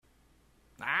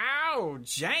Oh,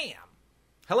 jam!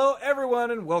 Hello,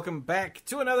 everyone, and welcome back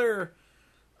to another,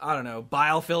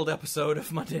 bile-filled episode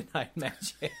of Monday Night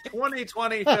Magic.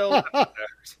 2020 filled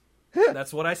episode.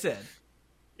 That's what I said.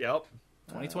 Yep.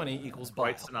 2020 equals bile.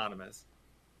 Quite synonymous.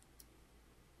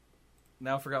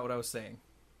 Now I forgot what I was saying.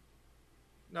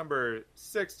 Number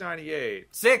 698.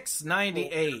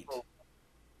 698.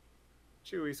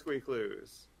 Chewy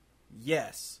Squeakloos.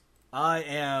 Yes. I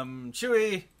am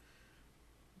Chewy.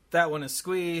 That one is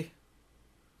Squee.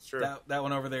 Sure. That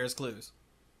one over there is Clues.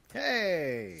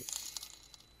 Hey!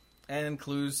 And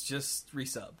Clues just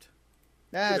resubbed.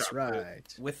 That's right.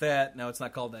 With that, no, it's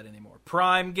not called that anymore.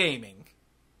 Prime Gaming.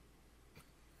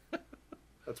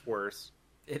 That's worse.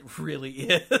 It really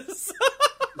is. It's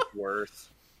worse.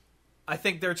 I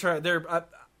think they're trying.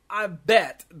 I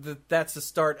bet that's the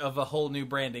start of a whole new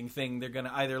branding thing. They're going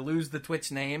to either lose the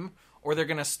Twitch name or they're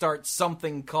going to start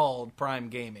something called Prime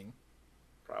Gaming.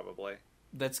 Probably.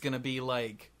 That's going to be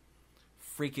like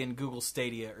freaking Google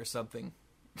Stadia or something.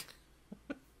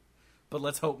 But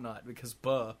let's hope not, because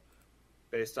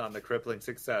Based on the crippling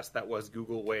success that was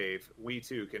Google Wave, we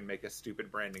too can make a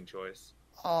stupid branding choice.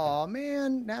 Aw,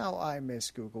 man, now I miss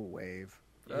Google Wave.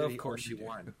 Of course you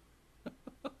won.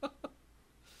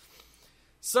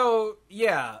 So,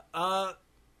 yeah,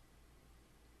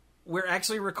 we're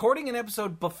actually recording an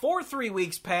episode before 3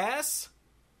 weeks pass,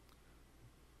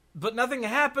 but nothing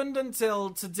happened until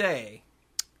today.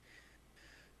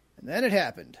 And then it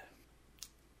happened.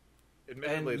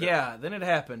 Admittedly, then it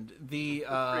happened. The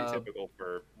pretty typical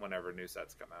for whenever new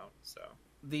sets come out, so.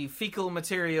 The fecal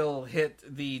material hit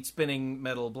the spinning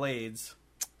metal blades.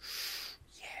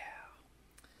 Yeah.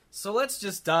 So let's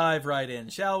just dive right in,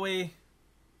 shall we?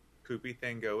 Poopy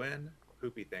thing go in,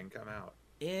 poopy thing come out.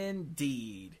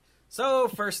 Indeed. So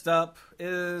first up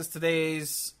is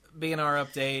today's BNR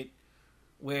update,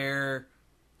 where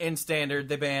in Standard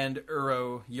they banned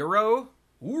Uro,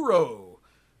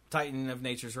 Titan of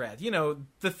Nature's Wrath. You know,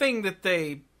 the thing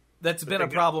that's been a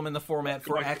problem in the format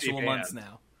for actual months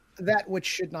now. That which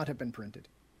should not have been printed.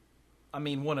 I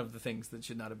mean, one of the things that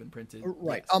should not have been printed.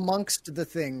 Right, yes. Amongst the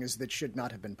things that should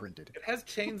not have been printed. It has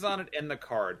chains on it in the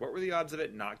card. What were the odds of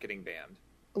it not getting banned?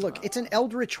 Look, it's an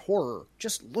eldritch horror.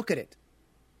 Just look at it.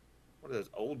 What are those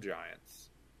old giants?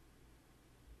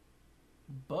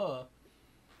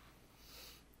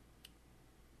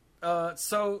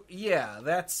 So yeah,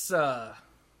 that's the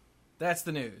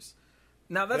news.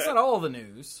 Now that's not all the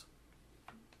news.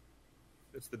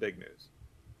 It's the big news.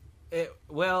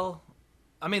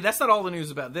 That's not all the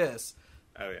news about this.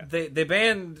 Oh yeah. They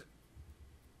banned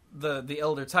the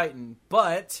Elder Titan,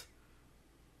 but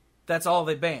that's all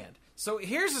they banned. So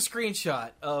here's a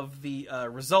screenshot of the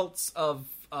results of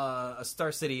a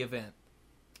Star City event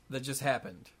that just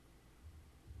happened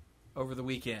over the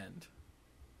weekend.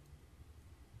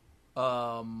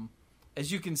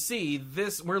 As you can see,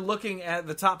 we're looking at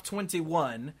the top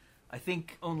 21. I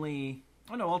think all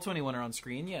 21 are on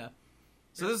screen, yeah.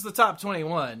 So this is the top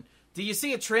 21. Do you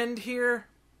see a trend here?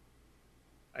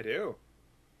 I do.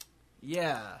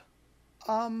 Yeah.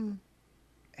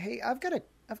 Hey, I've got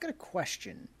a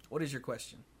question. What is your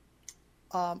question?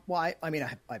 I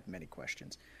have many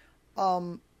questions.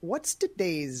 What's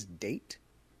today's date?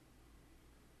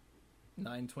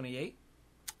 9/28.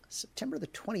 September the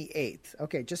 28th.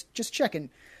 Okay, just checking.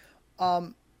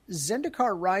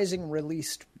 Zendikar Rising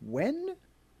released when?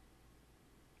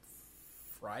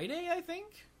 Friday, I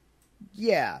think?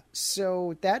 Yeah,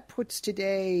 so that puts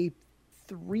today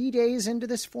 3 days into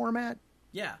this format.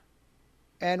 Yeah.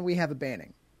 And we have a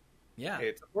banning. Yeah. Hey,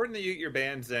 it's important that you get your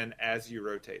bans in as you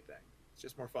rotate things. It's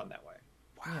just more fun that way.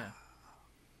 Wow. Yeah.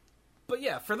 But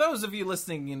yeah, for those of you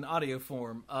listening in audio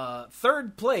form,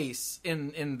 third place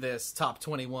in this top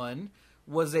 21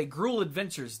 was a Gruul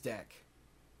Adventures deck.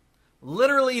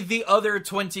 Literally the other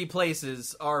 20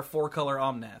 places are 4-color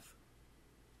Omnath.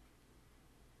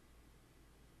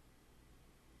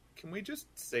 Can we just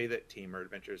say that Teamer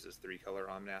Adventures is 3-color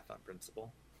Omnath on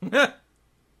principle?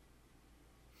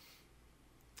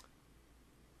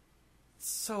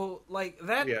 So, like,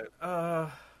 that... Yeah.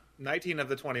 19 of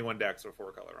the 21 decks are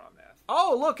 4-color Omnath.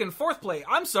 Oh, look, in fourth place.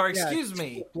 I'm sorry, excuse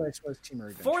me. Fourth place was Teamer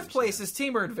Adventures. Fourth place is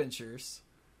Teamer Adventures.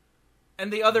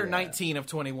 And the other 19 of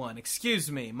 21,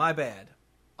 excuse me, my bad,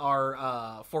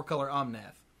 are 4-color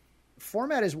Omnath.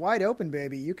 Format is wide open,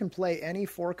 baby. You can play any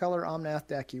 4-color Omnath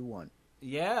deck you want.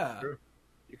 Yeah. True.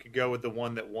 You could go with the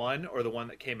one that won, or the one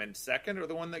that came in second, or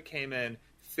the one that came in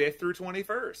 5th through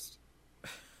 21st.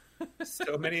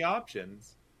 So many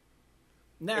options.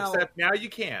 Now, Except now you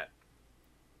can't.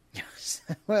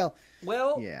 well,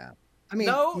 Well, yeah. I mean,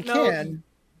 no, you can.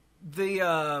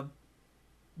 The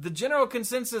the general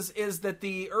consensus is that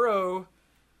the Uro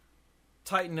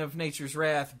Titan of Nature's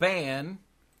Wrath ban,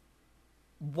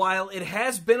 while it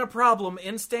has been a problem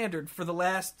in Standard for the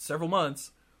last several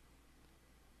months,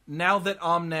 now that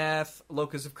Omnath,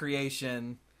 Locus of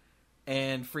Creation,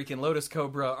 and freaking Lotus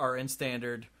Cobra are in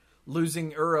Standard,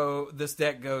 losing Uro, this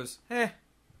deck goes,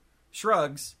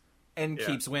 shrugs, and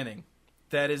keeps winning.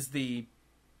 That is the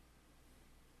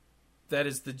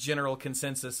general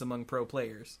consensus among pro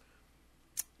players.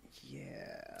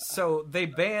 Yeah. So they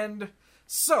banned...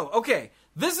 So, okay,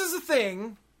 this is a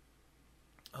thing...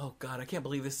 Oh, God, I can't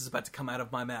believe this is about to come out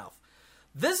of my mouth.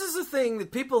 This is a thing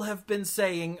that people have been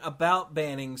saying about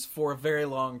bannings for a very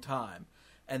long time.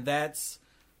 And that's...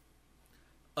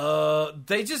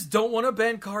 they just don't want to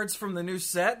ban cards from the new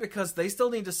set because they still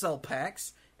need to sell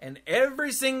packs. And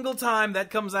every single time that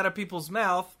comes out of people's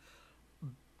mouth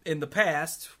in the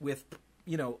past with,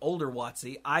 older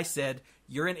WotC, I said,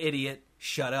 you're an idiot,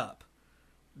 shut up.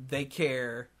 They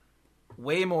care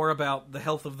way more about the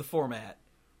health of the format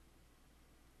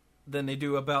than they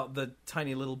do about the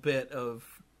tiny little bit of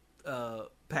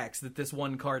packs that this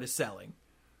one card is selling.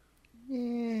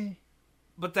 Yeah.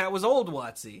 But that was old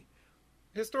WotC.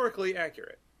 Historically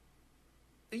accurate.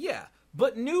 Yeah.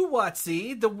 But new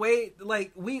WotC, the way,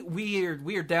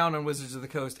 we are down on Wizards of the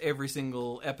Coast every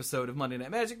single episode of Monday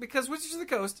Night Magic because Wizards of the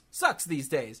Coast sucks these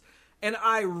days. And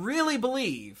I really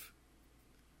believe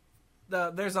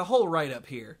there's a whole write-up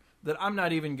here that I'm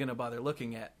not even going to bother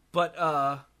looking at. But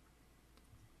I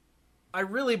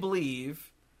really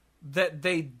believe that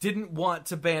they didn't want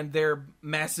to ban their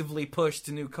massively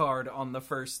pushed new card on the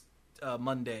first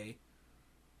Monday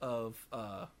of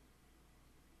a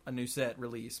new set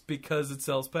release because it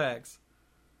sells packs.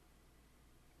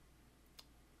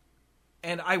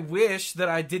 And I wish that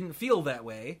I didn't feel that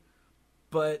way,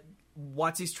 but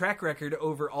WotC's track record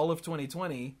over all of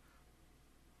 2020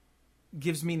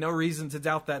 gives me no reason to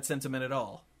doubt that sentiment at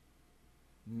all.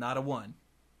 Not a one.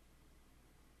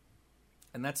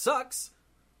 And that sucks.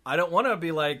 I don't want to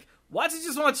be like, WotC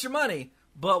just wants your money,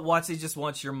 but WotC just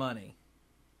wants your money.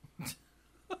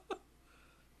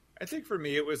 I think for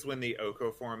me it was when the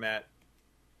Oko format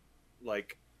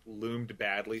loomed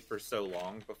badly for so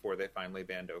long before they finally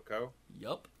banned Oko.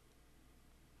 Yup.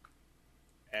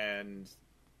 And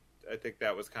I think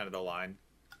that was kind of the line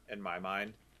in my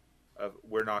mind of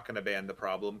we're not going to ban the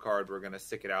problem card, we're going to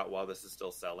stick it out while this is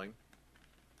still selling.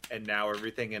 And now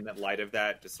everything in light of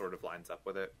that just sort of lines up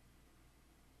with it.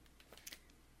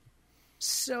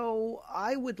 So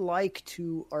I would like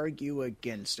to argue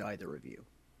against either of you.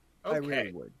 Okay. I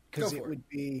really would. Because it would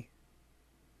be...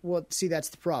 Well, see, that's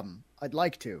the problem. I'd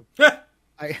like to.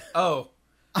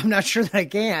 I'm not sure that I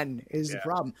can, is the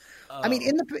problem. I mean,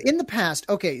 in the past...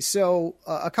 Okay, so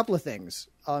a couple of things.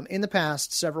 In the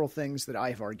past, several things that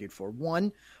I've argued for.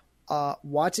 One,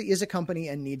 WotC is a company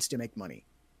and needs to make money.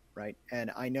 Right.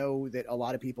 And I know that a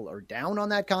lot of people are down on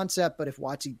that concept, but if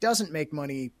WotC doesn't make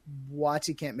money,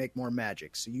 WotC can't make more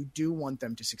Magic. So you do want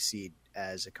them to succeed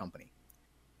as a company.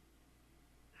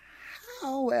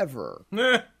 Hehowever,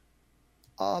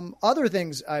 other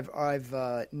things I've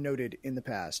noted in the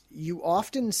past, you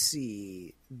often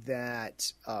see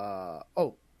that.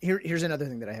 Here's another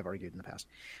thing that I have argued in the past.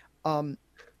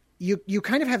 You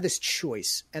kind of have this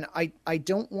choice, and I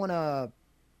don't want to.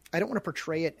 I don't want to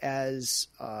portray it as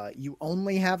you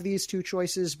only have these two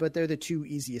choices, but they're the two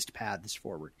easiest paths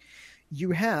forward.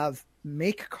 You have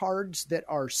make cards that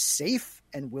are safe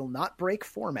and will not break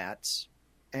formats,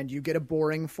 and you get a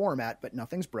boring format, but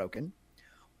nothing's broken.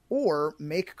 Or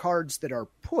make cards that are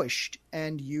pushed,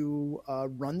 and you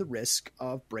run the risk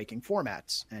of breaking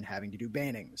formats and having to do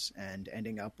bannings and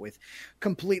ending up with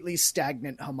completely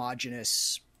stagnant,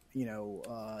 homogenous,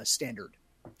 standard.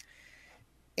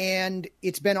 And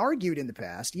it's been argued in the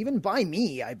past, even by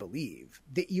me, I believe,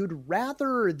 that you'd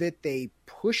rather that they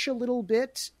push a little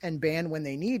bit and ban when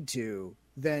they need to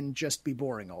than just be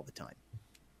boring all the time.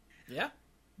 Yeah.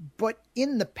 But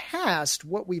in the past,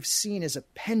 what we've seen is a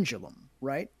pendulum,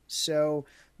 right? So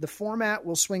the format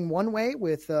will swing one way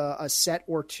with a set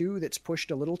or two that's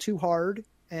pushed a little too hard,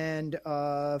 and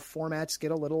formats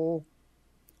get a little,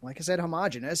 like I said,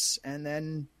 homogenous, and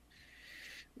then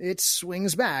it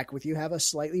swings back with you have a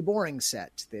slightly boring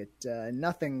set that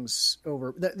nothing's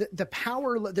over. The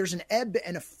power, there's an ebb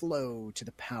and a flow to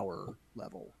the power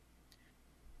level.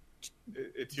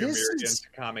 It's Yomiuri into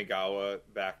Kamigawa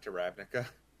back to Ravnica.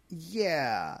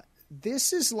 Yeah.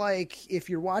 This is like if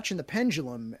you're watching the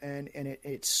pendulum and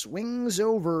it swings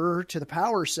over to the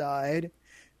power side,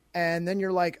 and then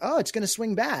you're like, oh, it's going to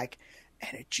swing back,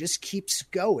 and it just keeps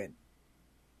going.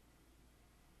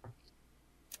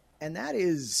 And that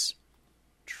is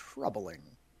troubling.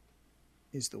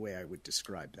 is the way I would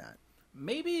describe that.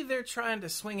 Maybe they're trying to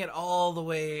swing it all the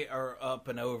way or up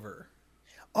and over.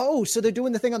 Oh, so they're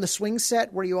doing the thing on the swing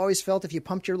set where you always felt if you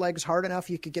pumped your legs hard enough,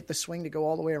 you could get the swing to go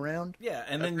all the way around? Yeah,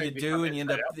 and then you do, and you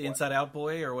end up the Inside Out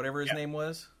Boy or whatever his name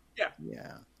was.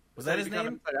 Yeah. Was that his name?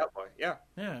 Inside Out Boy. Yeah.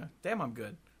 Yeah. Damn, I'm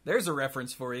good. There's a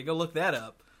reference for you. Go look that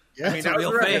up. Yeah, I mean, that was a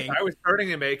real thing. I was starting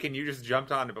to make, and you just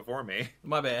jumped on it before me.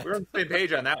 My bad. We're on the same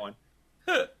page on that one.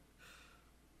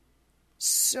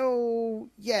 So,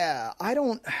 yeah, I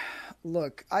don't...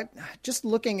 Look, I just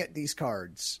looking at these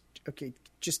cards. Okay,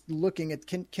 just looking at...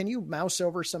 Can you mouse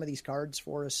over some of these cards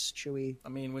for us, Chewy? I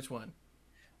mean, which one?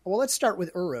 Well, let's start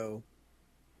with Uro.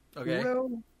 Okay.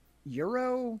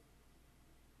 Uro.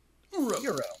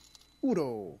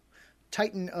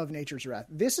 Titan of Nature's Wrath.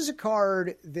 This is a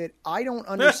card that I don't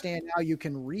understand how you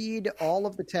can read all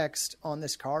of the text on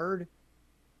this card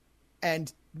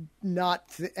and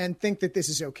and think that this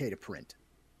is okay to print.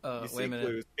 Wait a minute.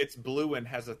 Clues. It's blue and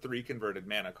has a 3 converted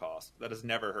mana cost. That has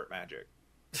never hurt Magic.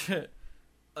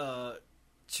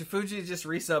 Chifuji just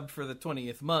resubbed for the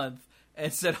 20th month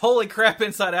and said, "Holy crap,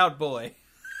 Inside Out Boy."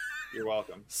 You're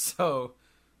welcome. So,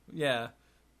 yeah.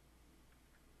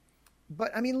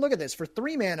 But, I mean, look at this. For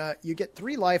 3 mana, you get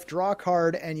 3 life, draw a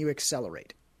card, and you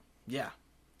accelerate. Yeah.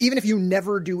 Even if you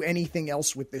never do anything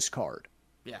else with this card.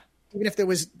 Yeah. Even if there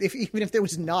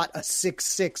was not a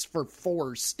 6/6 for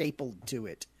 4 stapled to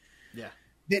it. Yeah.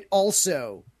 That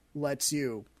also lets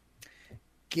you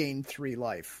gain 3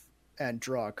 life and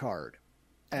draw a card.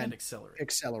 And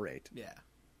accelerate. Yeah.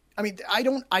 I mean,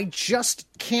 I just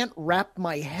can't wrap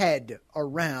my head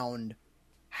around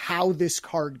how this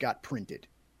card got printed.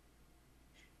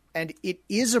 And it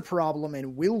is a problem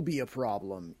and will be a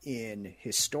problem in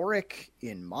historic,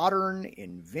 in modern,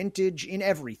 in vintage, in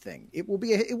everything. It will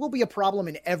be a problem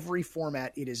in every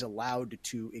format it is allowed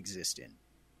to exist in.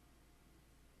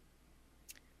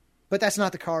 But that's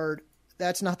not the card.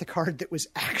 That's not the card that was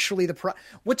actually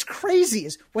what's crazy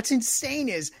is, what's insane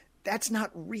is, that's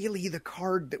not really the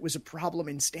card that was a problem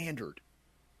in Standard.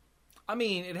 I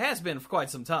mean, it has been for quite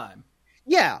some time.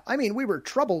 Yeah, I mean, we were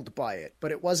troubled by it,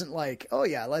 but it wasn't like, oh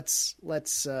yeah, let's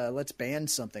ban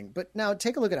something. But now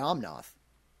take a look at Omnath.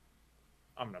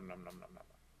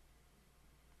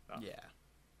 Yeah.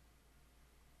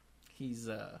 He's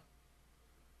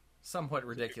somewhat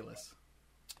ridiculous.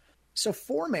 So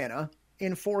 4 mana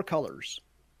in 4 colors.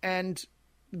 And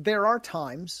there are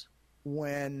times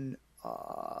when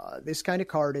this kind of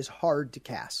card is hard to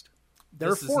cast. There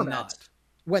are formats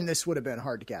when this would have been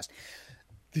hard to cast.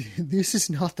 This is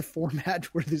not the format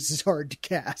where this is hard to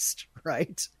cast,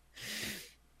 right?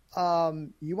 You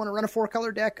want to run a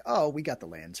 4-color deck? Oh, we got the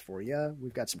lands for you.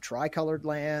 We've got some tricolored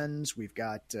lands. We've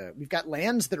got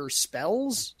lands that are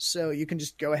spells, so you can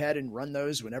just go ahead and run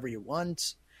those whenever you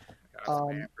want. We got some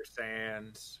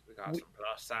ampersands. We got some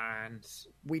plus signs.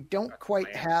 We don't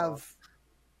quite have.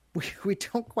 We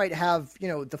don't quite have,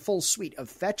 the full suite of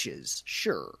fetches,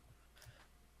 sure,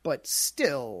 but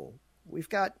still. We've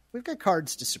got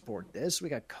cards to support this. We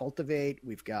got Cultivate.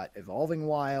 We've got Evolving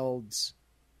Wilds.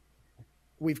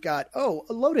 We've got a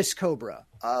Lotus Cobra.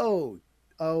 Oh,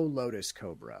 Lotus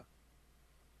Cobra.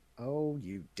 Oh,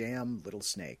 you damn little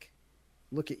snake!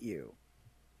 Look at you.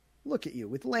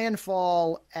 With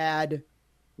landfall, add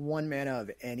 1 mana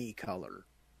of any color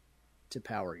to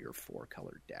power your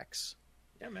 4-colored decks.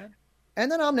 Yeah, man.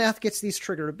 And then Omnath gets these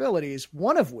trigger abilities,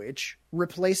 one of which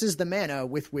replaces the mana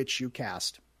with which you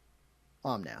cast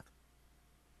Omnath.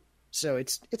 So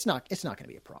it's not going to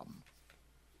be a problem.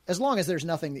 As long as there's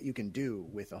nothing that you can do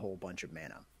with a whole bunch of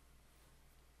mana.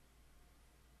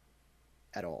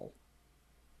 At all.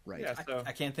 Right. Yeah, so,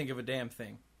 I can't think of a damn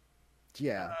thing.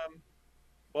 Yeah.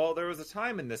 Well, there was a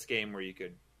time in this game where you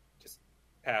could just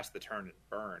pass the turn and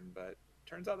burn, but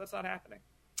turns out that's not happening.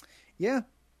 Yeah.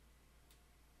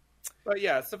 But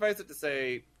yeah, suffice it to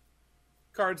say,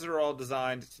 cards are all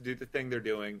designed to do the thing they're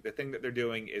doing. The thing that they're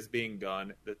doing is being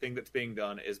done. The thing that's being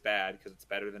done is bad because it's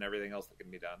better than everything else that can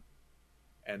be done.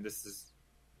 And this has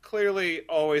clearly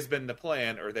always been the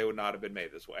plan, or they would not have been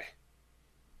made this way.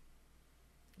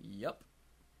 Yep.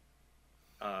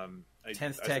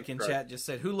 10th Tech in chat just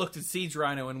said, who looked at Siege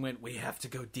Rhino and went, we have to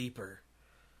go deeper?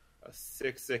 A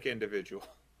sick individual.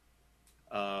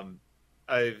 I'm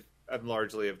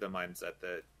largely of the mindset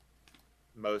that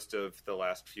most of the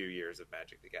last few years of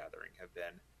Magic the Gathering have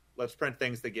been, let's print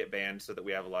things that get banned so that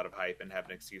we have a lot of hype and have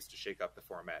an excuse to shake up the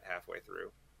format halfway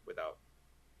through without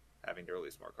having to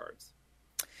release more cards.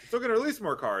 We're still going to release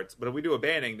more cards, but if we do a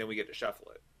banning, then we get to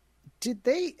shuffle it. Did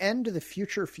they end the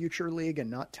Future League and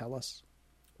not tell us?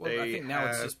 Well, I think now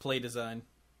it's just play design.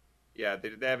 Yeah,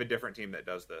 they have a different team that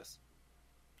does this.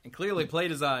 And clearly play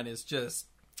design is just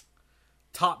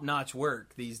top-notch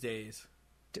work these days.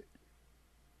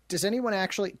 Does anyone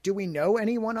actually... Do we know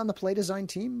anyone on the play design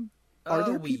team? Are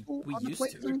there people we on the used play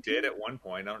to. design We team? did at one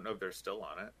point. I don't know if they're still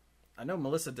on it. I know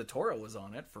Melissa DeToro was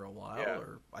on it for a while, Yeah.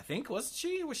 or I think, wasn't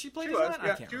she? Was she play She design? was, I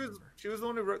yeah. can't She remember. was. She was the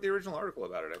one who wrote the original article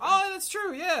about it. I think. Oh, that's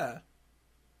true, yeah.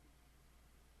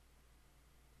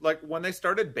 Like when they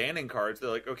started banning cards,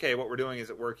 they're like, "Okay, what we're doing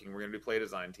isn't working. We're going to do play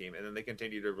design team," and then they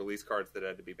continued to release cards that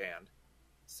had to be banned.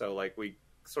 So like we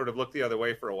sort of looked the other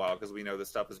way for a while because we know this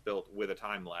stuff is built with a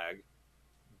time lag,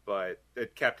 but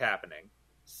it kept happening.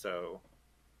 So,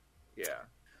 yeah.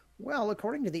 Well,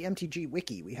 according to the MTG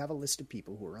Wiki, we have a list of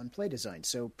people who are on play design.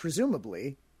 So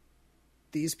presumably,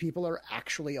 these people are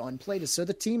actually on play design. So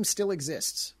the team still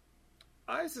exists.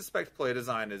 I suspect play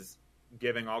design is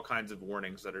giving all kinds of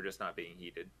warnings that are just not being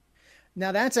heeded.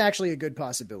 Now, that's actually a good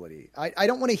possibility. I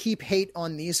don't want to heap hate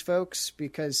on these folks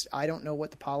because I don't know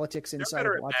what the politics They're inside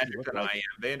better of at Watson Magic look than like. I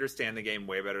am. They understand the game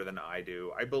way better than I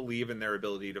do. I believe in their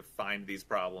ability to find these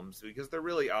problems because they're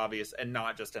really obvious and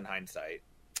not just in hindsight.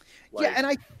 Yeah,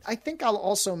 and I think I'll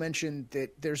also mention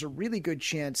that there's a really good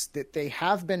chance that they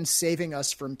have been saving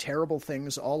us from terrible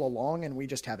things all along, and we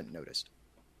just haven't noticed.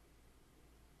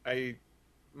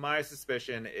 My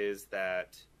suspicion is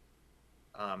that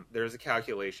there's a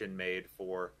calculation made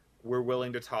for we're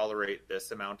willing to tolerate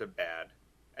this amount of bad,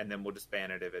 and then we'll just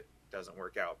ban it if it doesn't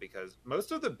work out. Because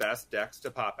most of the best decks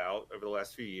to pop out over the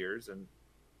last few years, and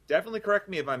definitely correct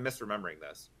me if I'm misremembering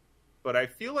this, but I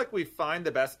feel like we find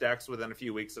the best decks within a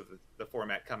few weeks of the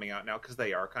format coming out now because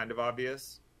they are kind of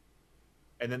obvious.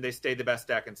 And then they stay the best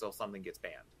deck until something gets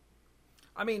banned.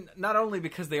 I mean, not only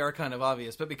because they are kind of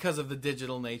obvious, but because of the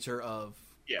digital nature of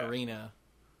Arena,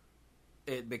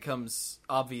 it becomes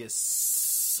obvious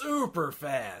super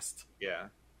fast. Yeah.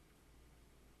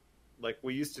 Like,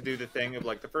 we used to do the thing of,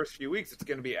 like, the first few weeks, it's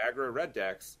going to be aggro red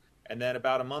decks. And then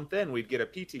about a month in, we'd get a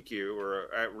PTQ, or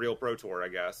a real Pro Tour, I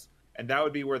guess. And that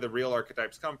would be where the real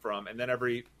archetypes come from. And then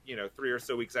every, 3 or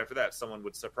so weeks after that, someone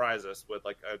would surprise us with,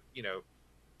 like, a,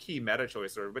 key meta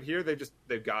choice. But here,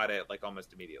 they've got it, like,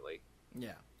 almost immediately.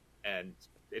 Yeah. And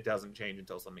it doesn't change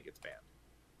until something gets banned.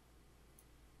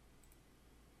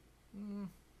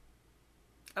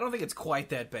 I don't think it's quite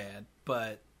that bad,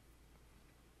 but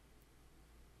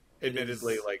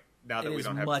admittedly, like, now that we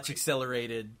don't have much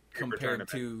accelerated compared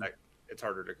to... It's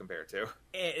harder to compare to.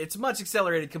 It's much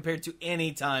accelerated compared to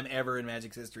any time ever in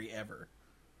Magic's history ever.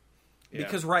 Yeah.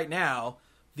 Because right now,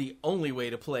 the only way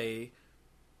to play,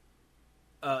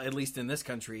 at least in this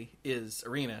country, is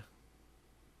Arena.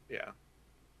 Yeah.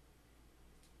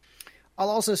 I'll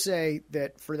also say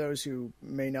that for those who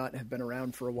may not have been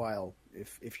around for a while,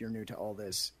 if you're new to all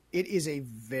this, it is a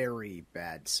very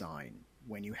bad sign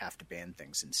when you have to ban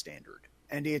things in Standard.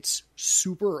 And it's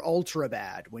super ultra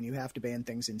bad when you have to ban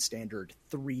things in Standard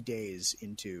 3 days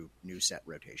into new set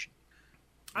rotation.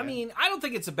 I mean, I don't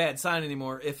think it's a bad sign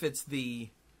anymore if it's the,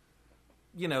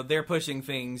 they're pushing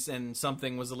things and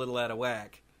something was a little out of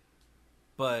whack.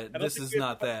 But this is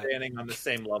not that. Banning on the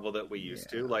same level that we used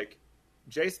to. Like,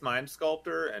 Jace Mind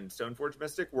Sculptor and Stoneforge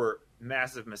Mystic were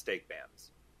massive mistake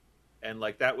bans. And,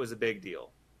 like, that was a big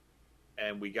deal.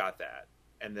 And we got that.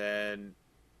 And then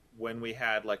when we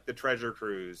had, like, the Treasure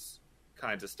Cruise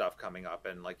kinds of stuff coming up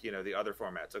and, like, the other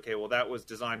formats. Okay, well, that was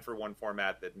designed for one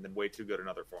format and then way too good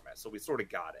another format. So we sort of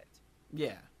got it.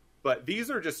 Yeah. But these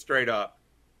are just straight up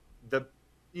the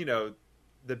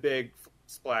big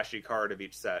splashy card of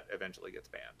each set eventually gets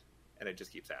banned. And it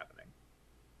just keeps happening.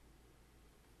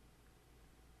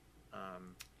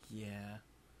 Yeah.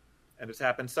 And it's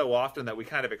happened so often that we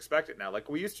kind of expect it now. Like,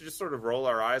 we used to just sort of roll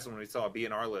our eyes when we saw a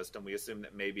B&R list and we assumed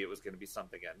that maybe it was going to be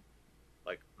something in,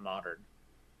 like, Modern.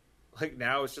 Like,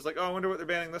 now it's just like, oh, I wonder what they're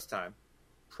banning this time.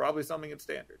 Probably something in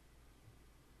Standard.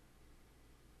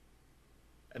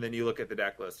 And then you look at the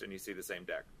deck list and you see the same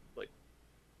deck, like,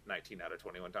 19 out of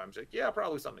 21 times. Like, yeah,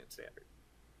 probably something in Standard.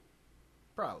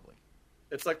 Probably.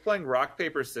 It's like playing rock,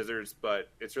 paper, scissors, but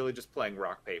it's really just playing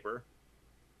rock, paper.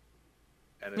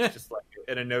 And it's just like,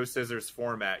 in a no-scissors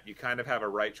format, you kind of have a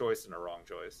right choice and a wrong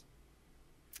choice.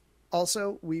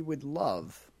 Also, we would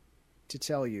love to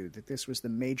tell you that this was the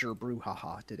major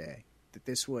brouhaha today. That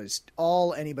this was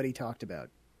all anybody talked about.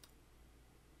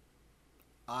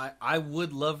 I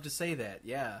would love to say that,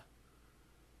 yeah.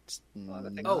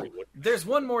 No. There's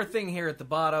one more thing here at the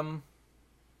bottom.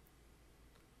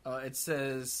 It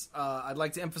says, I'd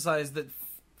like to emphasize that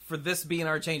for this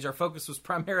B&R change, our focus was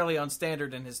primarily on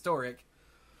Standard and Historic,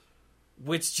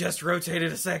 which just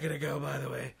rotated a second ago, by the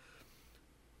way.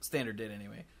 Standard did,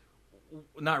 anyway.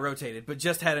 Not rotated, but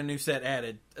just had a new set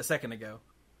added a second ago.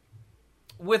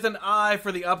 with an eye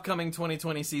for the upcoming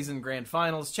 2020 season grand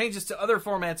finals. Changes to other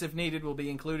formats, if needed, will be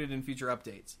included in future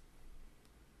updates.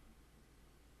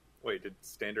 Wait, did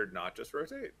Standard not just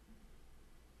rotate?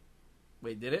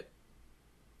 Wait, did it?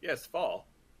 Yes, fall.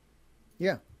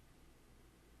 Yeah.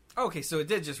 Okay, so it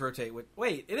did just rotate.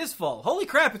 Wait, it is fall. Holy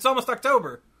crap, it's almost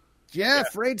October. Yeah,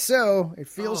 afraid so. It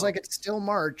feels like it's still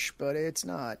March, but it's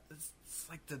not. It's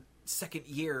like the second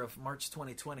year of March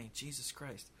 2020. Jesus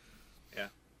Christ. Yeah.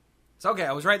 So, okay,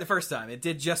 I was right the first time. It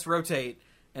did just rotate,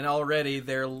 and already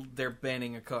they're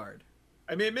banning a card.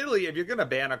 I mean, admittedly, if you're going to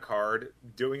ban a card,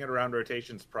 doing it around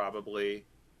rotation's probably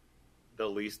the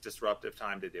least disruptive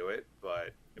time to do it,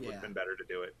 but it would have been better to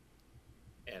do it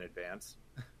in advance.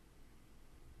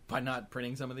 By not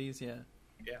printing some of these, yeah.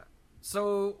 Yeah.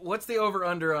 So, what's the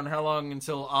over-under on how long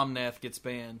until Omnath gets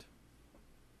banned?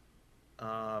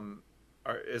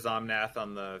 Is Omnath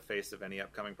on the face of any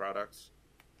upcoming products?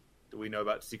 Do we know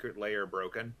about Secret Lair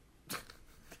Broken?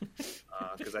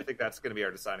 Because I think that's going to be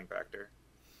our deciding factor.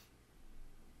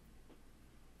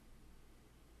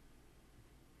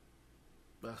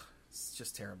 Ugh, it's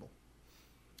just terrible.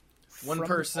 One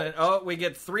person. Oh, we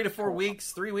get 3 to 4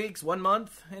 weeks, 3 weeks, 1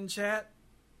 month in chat.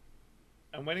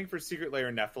 I'm waiting for Secret Lair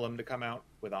Nephilim to come out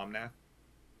with Omnath,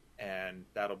 and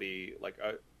that'll be like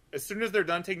as soon as they're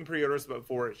done taking pre-orders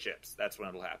before it ships. That's when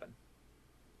it'll happen.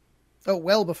 Oh,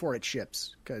 well before it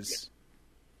ships, because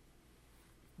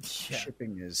Yeah.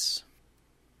 shipping is.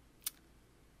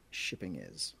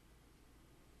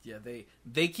 Yeah,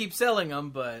 they keep selling them,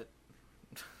 but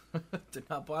they're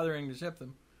not bothering to ship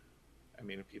them. I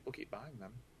mean, if people keep buying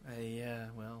them. Yeah,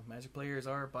 well, Magic players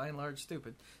are by and large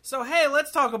stupid. So, hey,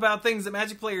 let's talk about things that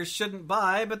Magic players shouldn't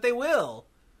buy, but they will.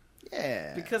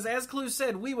 Yeah. Because, as Clue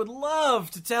said, we would love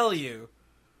to tell you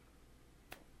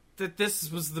that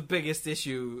this was the biggest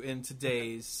issue in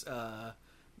today's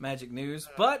Magic news.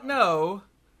 But no,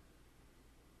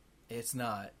 it's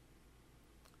not.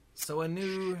 So a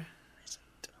new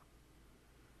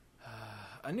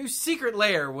Secret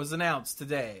Lair was announced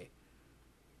today.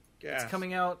 Yeah. It's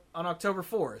coming out on October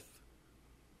 4th.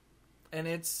 And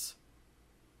it's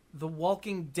The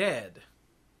Walking Dead.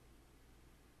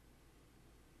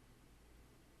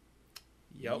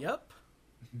 Yep.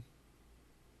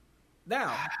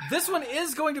 Now, this one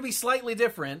is going to be slightly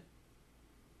different.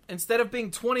 Instead of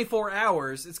being 24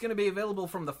 hours, it's going to be available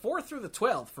from the 4th through the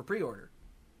 12th for pre-order.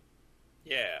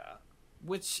 Yeah.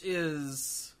 Which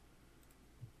is...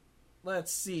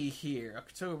 Let's see here.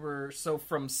 October... So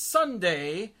from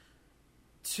Sunday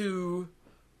to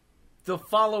the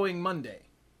following Monday.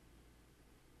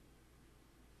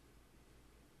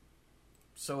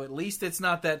 So at least it's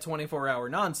not that 24-hour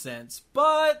nonsense,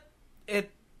 but it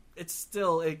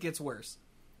gets worse.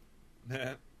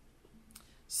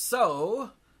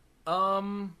 So,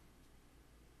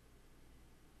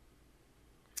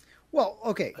 Well,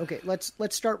 okay.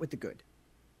 Let's start with the good.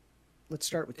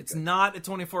 It's not a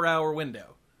 24-hour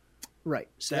window. Right.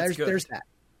 So That's good. there's that.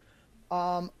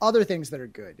 Other things that are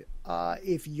good.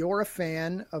 If you're a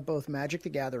fan of both Magic the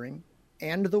Gathering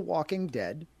and The Walking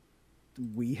Dead,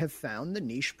 we have found the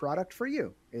niche product for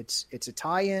you. It's a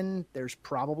tie-in. There's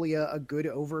probably a good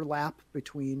overlap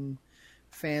between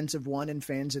fans of one and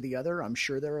fans of the other. I'm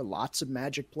sure there are lots of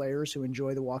Magic players who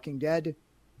enjoy The Walking Dead.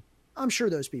 I'm sure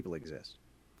those people exist.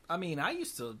 I mean, I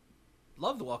used to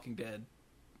love The Walking Dead.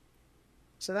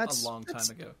 So that's a long time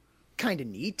ago. Kind of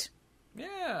neat.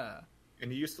 Yeah.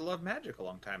 And you used to love Magic a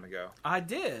long time ago. I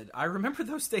did. I remember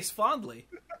those days fondly.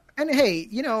 And hey,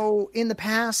 in the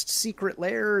past, Secret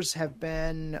Lairs have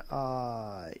been,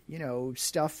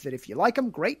 stuff that if you like them,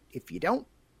 great. If you don't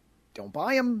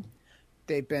buy them.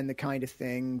 They've been the kind of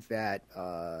thing that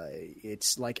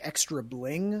it's like extra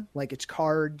bling, like it's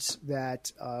cards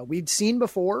that we'd seen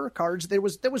before. Cards. There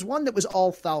was one that was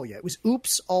all Thalia. It was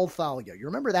Oops All Thalia. You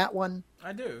remember that one?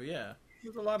 I do. Yeah.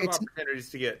 There's a lot of opportunities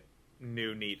to get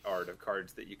new, neat art of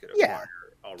cards that you could acquire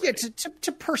already. Yeah,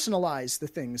 to personalize the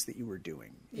things that you were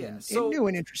doing in new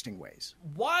and interesting ways.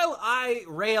 While I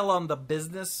rail on the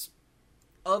business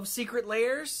of Secret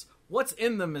Lairs, what's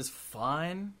in them is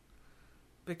fine.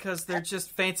 Because they're just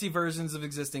fancy versions of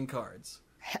existing cards.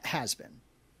 Has been.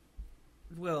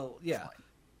 Well, yeah.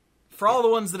 For all the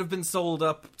ones that have been sold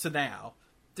up to now,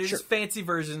 they're just fancy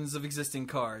versions of existing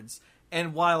cards.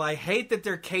 And while I hate that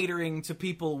they're catering to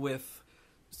people with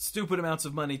stupid amounts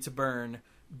of money to burn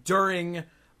during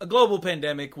a global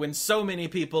pandemic when so many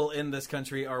people in this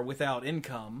country are without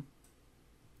income.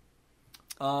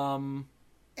 And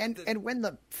when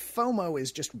the FOMO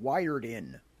is just wired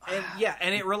in.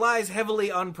 And it relies heavily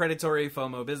on predatory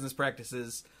FOMO business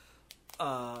practices.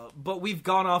 But we've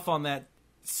gone off on that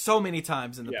so many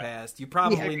times in the Yeah. past. You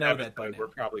probably know that by now. We're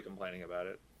probably complaining about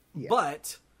it. Yeah.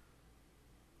 But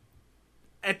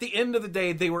at the end of the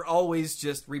day, they were always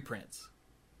just reprints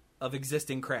of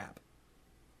existing crap.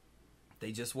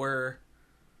 They just were.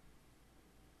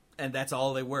 And that's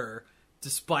all they were,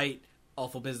 despite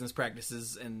awful business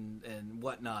practices and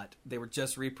whatnot. They were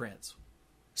just reprints.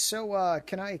 So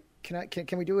can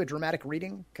we do a dramatic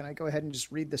reading? Can I go ahead and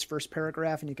just read this first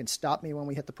paragraph and you can stop me when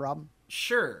we hit the problem?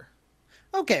 Sure.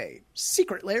 Okay,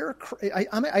 Secret Lair.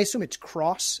 I assume it's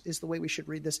Cross is the way we should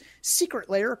read this. Secret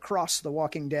Lair Cross the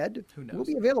Walking Dead Who knows? will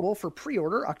be available for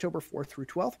pre-order October 4th through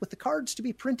 12th, with the cards to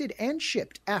be printed and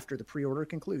shipped after the pre-order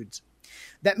concludes.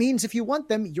 That means if you want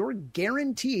them, you're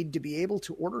guaranteed to be able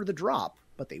to order the drop,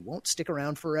 but they won't stick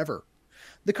around forever.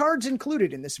 The cards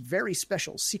included in this very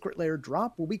special Secret Lair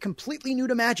drop will be completely new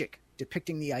to Magic,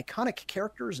 depicting the iconic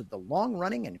characters of the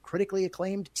long-running and critically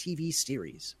acclaimed TV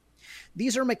series.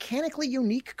 These are mechanically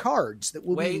unique cards that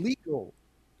will be legal.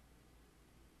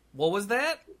 What was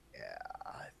that?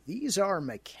 Yeah, these are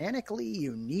mechanically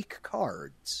unique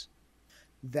cards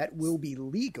that will be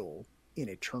legal in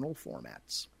Eternal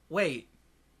formats. Wait,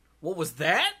 what was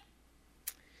that?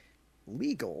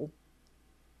 Legal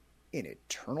in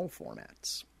Eternal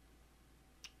formats.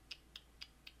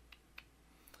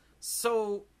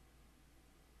 So...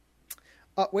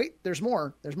 wait, there's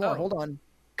more. There's more. Oh. Hold on.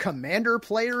 Commander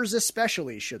players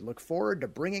especially should look forward to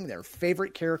bringing their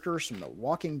favorite characters from The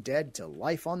Walking Dead to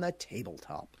life on the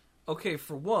tabletop. Okay,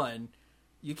 for one,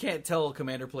 you can't tell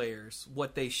Commander players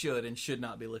what they should and should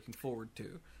not be looking forward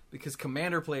to, because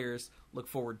Commander players look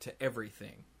forward to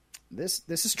everything. This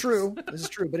is true. This is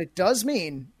true, but it does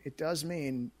mean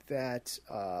that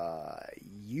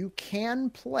you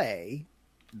can play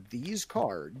these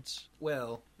cards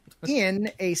Well,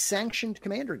 in a sanctioned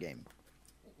Commander game.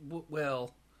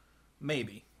 well,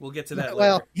 maybe. We'll get to that later.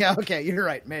 Well, yeah, okay, you're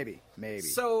right. Maybe.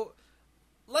 So,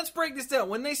 let's break this down.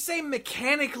 When they say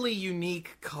mechanically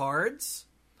unique cards,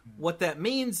 what that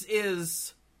means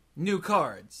is new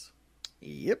cards.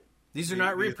 Yep. These are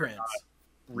not reprints.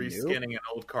 Reskinning an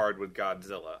old card with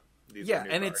Godzilla. These Yeah, are new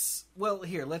and cards. it's... Well,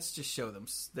 here, let's just show them.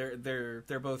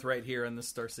 They're both right here in the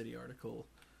Star City article.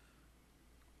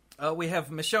 We have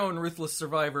Michonne, Ruthless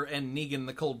Survivor, and Negan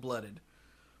the Cold-Blooded.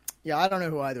 Yeah, I don't know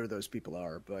who either of those people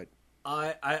are, but...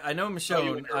 I know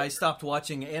Michonne. I stopped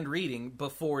watching and reading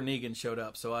before Negan showed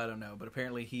up, so I don't know. But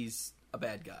apparently he's a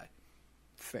bad guy.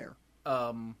 Fair.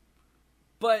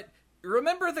 But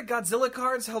remember the Godzilla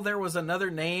cards, how there was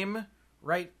another name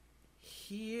right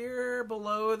here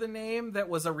below the name that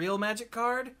was a real Magic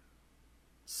card?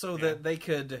 So that they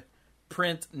could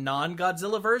print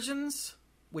non-Godzilla versions,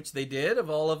 which they did, of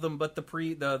all of them but the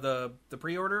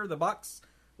pre-order, the box.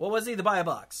 What was he? The buy a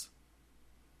box.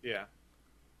 Yeah.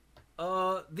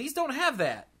 These don't have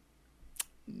that.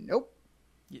 Nope.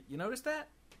 You notice that?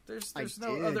 There's I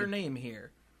no did. other name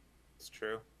here. It's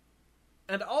true.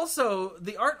 And also,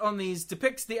 the art on these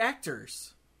depicts the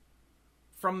actors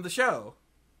from the show.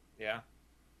 Yeah.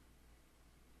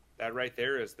 That right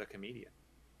there is the comedian.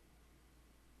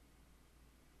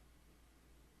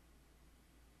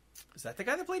 Is that the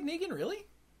guy that played Negan, really?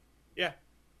 Yeah.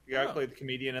 The guy Oh. who played the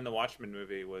comedian in the Watchmen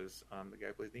movie was the guy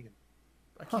who played Negan.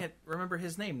 I can't remember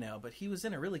his name now, but he was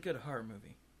in a really good horror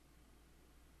movie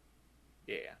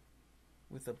Yeah.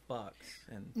 with a box.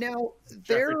 And Now,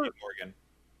 Jeffrey Dean Morgan.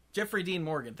 Jeffrey Dean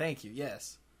Morgan, thank you,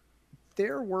 yes.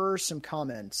 there were some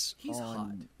comments He's hot.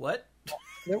 on... What?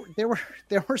 There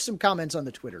were some comments on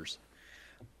the Twitters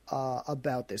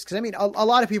about this. Because, I mean, a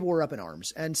lot of people were up in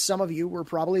arms. And some of you were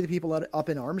probably the people up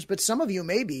in arms. But some of you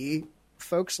may be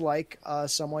folks like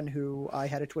someone who I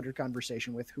had a Twitter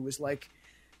conversation with who was like,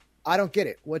 I don't get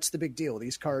it. What's the big deal?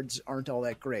 These cards aren't all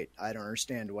that great. I don't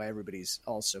understand why everybody's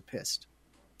all so pissed.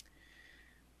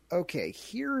 Okay,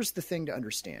 here's the thing to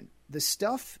understand. The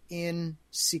stuff in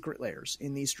Secret Lairs,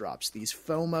 in these drops, these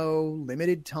FOMO,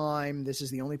 limited time, this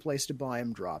is the only place to buy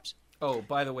them drops. Oh,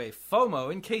 by the way,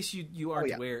 FOMO, in case you aren't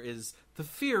yeah. aware, is the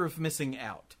fear of missing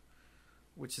out,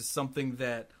 which is something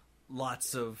that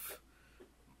lots of,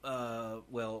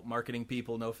 marketing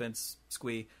people, no offense,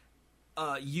 Squee,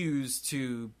 use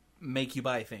to make you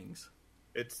buy things.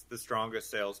 It's the strongest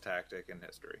sales tactic in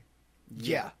history.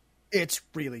 Yeah, it's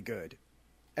really good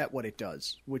at what it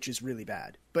does, which is really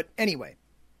bad. But anyway,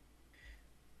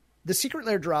 the Secret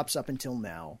Lair drops up until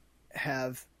now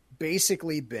have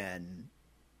basically been,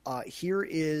 here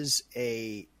is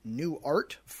a new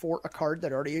art for a card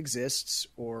that already exists,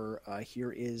 or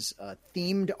here is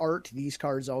themed art. These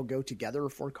cards all go together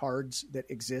for cards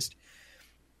that exist.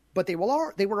 But they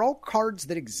were all cards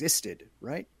that existed,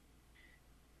 right?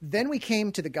 Then we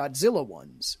came to the Godzilla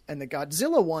ones, and the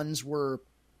Godzilla ones were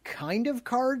kind of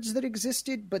cards that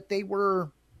existed, but they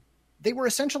were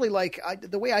essentially like,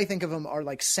 the way I think of them are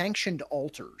like sanctioned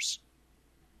alters.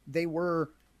 They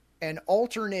were an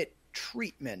alternate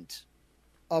treatment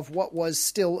of what was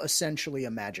still essentially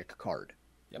a Magic card,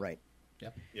 right?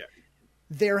 Yep. Yeah.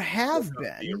 There have It's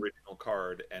been the original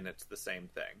card, and it's the same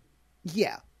thing.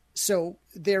 Yeah. So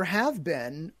there have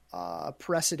been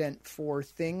precedent for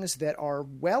things that are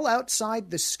well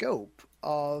outside the scope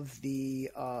of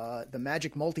the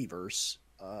Magic multiverse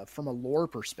from a lore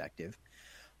perspective,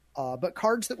 but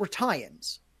cards that were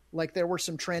tie-ins. Like there were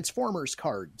some Transformers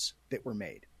cards that were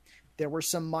made. There were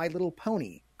some My Little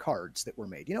Pony cards that were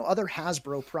made. Other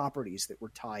Hasbro properties that were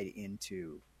tied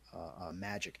into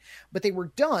Magic, but they were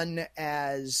done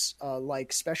as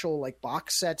like special like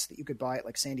box sets that you could buy at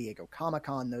like San Diego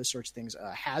Comic-Con, those sorts of things.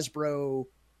 Hasbro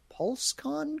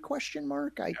PulseCon ?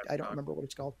 I don't remember what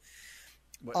it's called.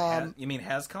 You mean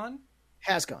HasCon?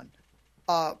 HasCon.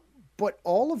 But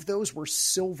all of those were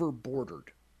silver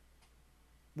bordered,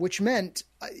 which meant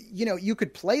you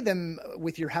could play them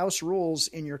with your house rules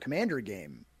in your Commander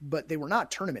game, but they were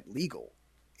not tournament legal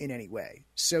in any way.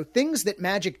 So things that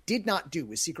Magic did not do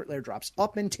with secret lair drops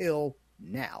up until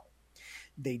now.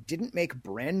 They didn't make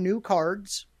brand new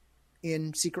cards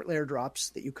in secret lair drops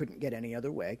that you couldn't get any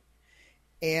other way.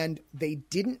 And they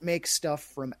didn't make stuff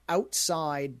from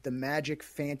outside the Magic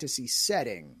fantasy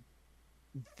setting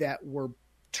that were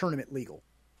tournament legal.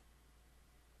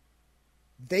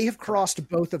 They have crossed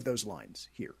both of those lines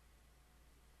here.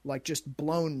 Like just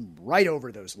blown right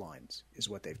over those lines is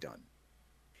what they've done.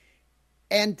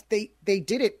 And they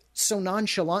did it so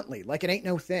nonchalantly, like it ain't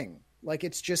no thing. Like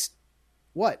it's just,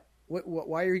 what?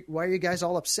 Why are you guys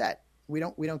all upset? We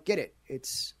don't get it.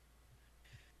 It's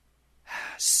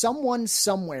someone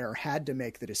somewhere had to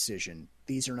make the decision.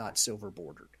 These are not silver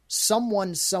bordered.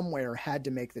 Someone somewhere had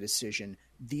to make the decision.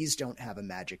 These don't have a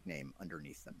Magic name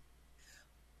underneath them.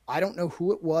 I don't know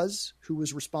who it was who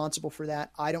was responsible for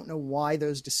that. I don't know why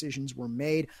those decisions were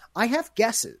made. I have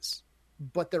guesses,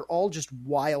 but they're all just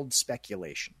wild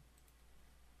speculation.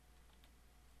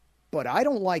 But I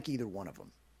don't like either one of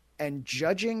them. And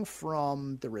judging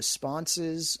from the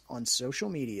responses on social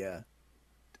media,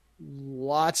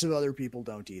 lots of other people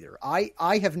don't either.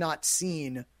 I have not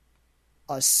seen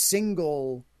a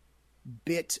single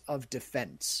bit of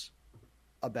defense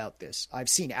about this. I've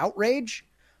seen outrage.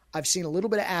 I've seen a little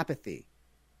bit of apathy,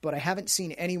 but I haven't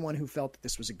seen anyone who felt that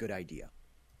this was a good idea.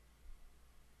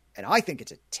 And I think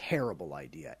it's a terrible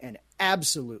idea, an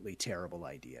absolutely terrible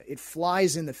idea. It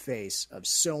flies in the face of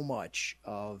so much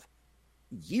of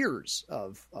years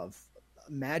of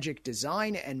Magic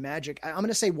design and Magic. I'm going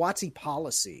to say WotC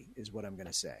policy is what I'm going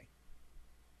to say.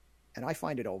 And I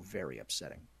find it all very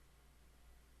upsetting.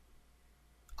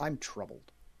 I'm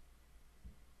troubled.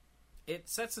 It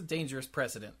sets a dangerous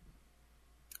precedent.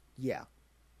 Yeah.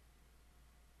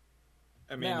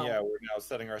 I mean, we're now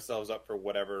setting ourselves up for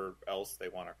whatever else they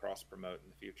want to cross-promote in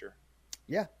the future.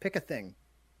 Yeah, pick a thing.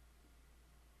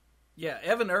 Yeah,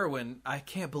 Evan Irwin, I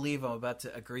can't believe I'm about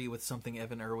to agree with something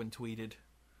Evan Irwin tweeted.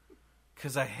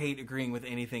 Because I hate agreeing with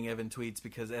anything Evan tweets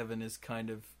because Evan is kind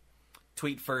of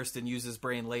tweet first and use his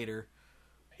brain later.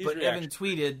 Evan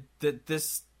tweeted that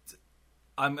this...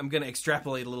 I'm going to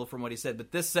extrapolate a little from what he said,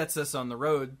 but this sets us on the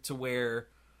road to where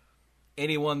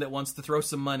anyone that wants to throw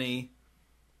some money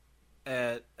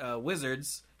at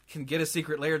Wizards can get a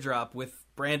secret lair drop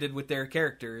branded with their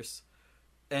characters,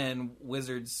 and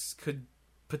Wizards could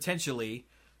potentially,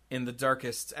 in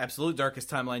the absolute darkest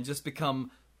timeline, just become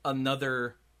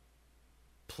another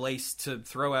place to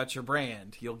throw out your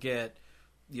brand. You'll get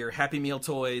your Happy Meal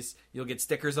toys, you'll get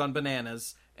stickers on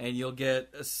bananas, and you'll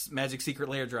get a Magic secret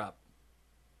lair drop.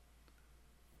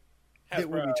 It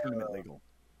would be tournament legal.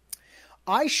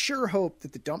 I sure hope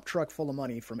that the dump truck full of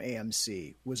money from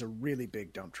AMC was a really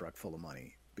big dump truck full of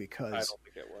money, because I don't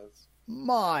think it was.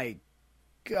 My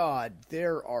God,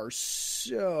 there are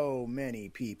so many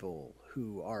people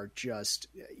who are just,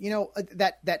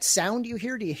 that sound you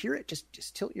hear. Do you hear it?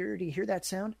 Just tilt your ear. Do you hear that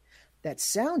sound? That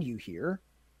sound you hear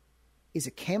is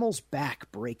a camel's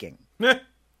back breaking.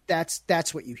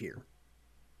 That's what you hear.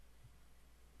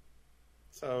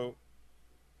 So,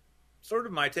 sort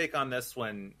of my take on this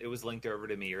when it was linked over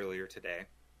to me earlier today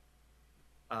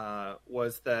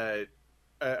was that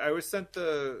I was sent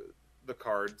the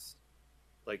cards,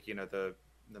 like, the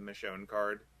Michonne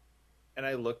card, and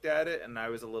I looked at it and I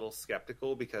was a little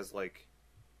skeptical because, like,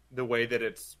 the way that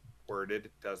it's worded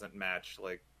doesn't match,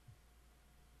 like,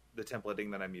 the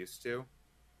templating that I'm used to.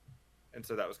 And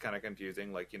so that was kind of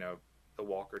confusing. Like, the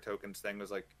Walker tokens thing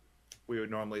was like, we would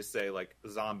normally say, like,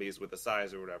 zombies with a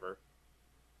size or whatever.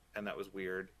 And that was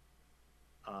weird.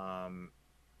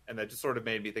 and that just sort of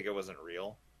made me think it wasn't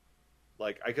real.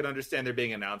 Like, I could understand there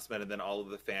being an announcement, and then all of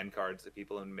the fan cards that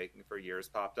people have been making for years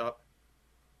popped up,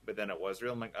 but then it was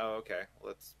real. I'm like, oh, okay,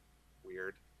 well, that's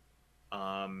weird.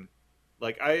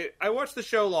 Like, I watched the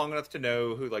show long enough to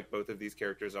know who, like, both of these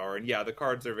characters are, and yeah, the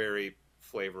cards are very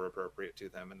flavor appropriate to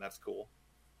them, and that's cool.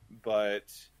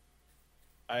 But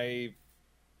I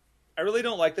really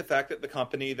don't like the fact that the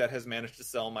company that has managed to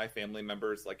sell my family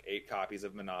members like 8 copies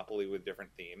of Monopoly with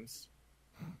different themes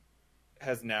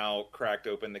has now cracked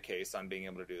open the case on being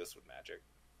able to do this with Magic.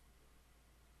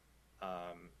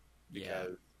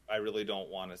 Because I really don't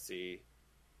want to see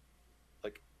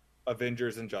like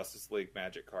Avengers and Justice League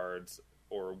Magic cards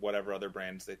or whatever other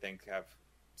brands they think have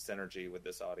synergy with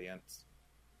this audience.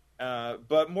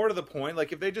 But more to the point,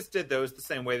 like if they just did those the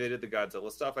same way they did the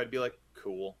Godzilla stuff, I'd be like,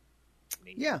 cool.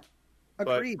 Neat. Yeah,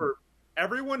 agreed. But for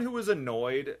everyone who was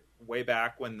annoyed way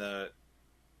back when the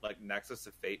like Nexus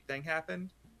of Fate thing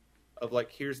happened, of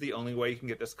like, here's the only way you can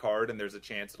get this card and there's a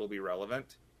chance it'll be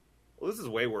relevant. Well, this is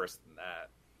way worse than that.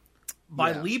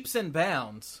 By leaps and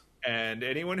bounds. And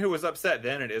anyone who was upset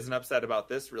then and isn't upset about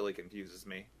this really confuses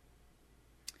me.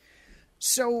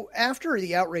 So after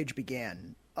the outrage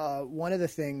began, one of the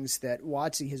things that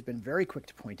WotC has been very quick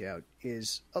to point out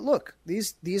is, look,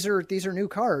 these are new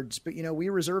cards, but we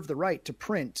reserve the right to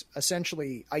print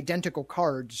essentially identical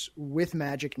cards with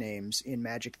Magic names in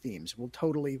Magic themes. We'll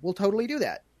totally do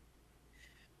that.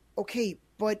 Okay,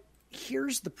 but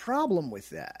here's the problem with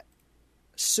that.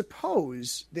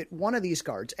 Suppose that one of these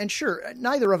cards, and sure,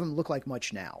 neither of them look like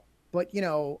much now, but,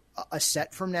 a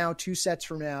set from now, 2 sets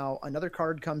from now, another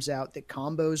card comes out that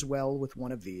combos well with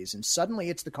one of these, and suddenly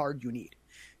it's the card you need.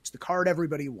 It's the card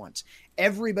everybody wants.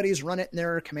 Everybody's run it in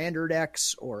their commander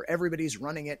decks, or everybody's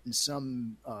running it in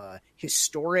some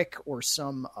historic or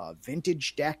some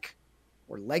vintage deck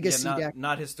or legacy deck.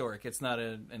 Not historic. It's not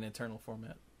an eternal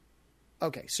format.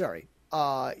 Okay, sorry.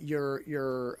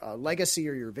 Your legacy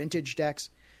or your vintage decks,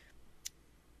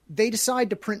 they decide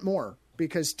to print more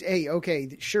because, hey,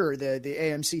 okay, sure, the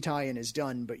AMC tie-in is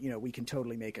done, but, we can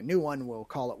totally make a new one. We'll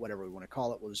call it whatever we want to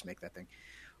call it. We'll just make that thing.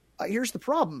 Here's the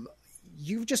problem.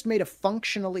 You've just made a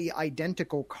functionally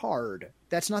identical card.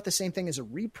 That's not the same thing as a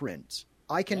reprint.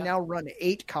 I can now run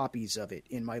 8 copies of it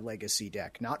in my legacy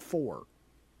deck, not 4.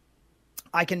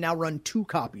 I can now run 2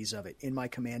 copies of it in my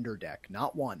commander deck,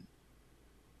 not 1.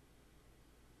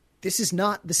 This is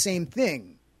not the same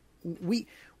thing.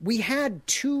 We had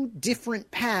 2 different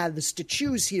paths to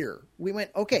choose here. We went,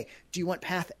 okay, do you want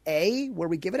path A, where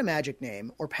we give it a Magic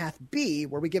name, or path B,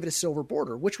 where we give it a silver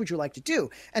border? Which would you like to do?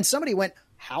 And somebody went,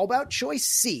 how about choice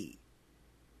C?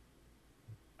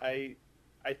 I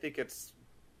think it's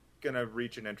going to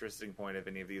reach an interesting point if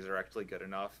any of these are actually good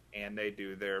enough, and they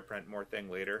do their print more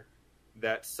thing later,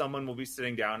 that someone will be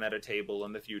sitting down at a table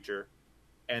in the future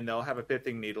and they'll have a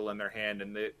pithing needle in their hand,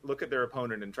 and they look at their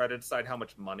opponent and try to decide how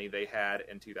much money they had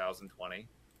in 2020.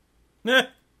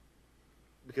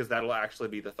 Because that'll actually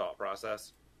be the thought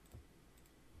process.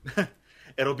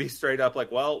 It'll be straight up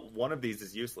like, well, one of these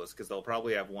is useless because they'll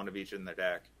probably have one of each in their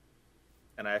deck.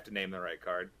 And I have to name the right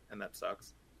card, and that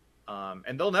sucks.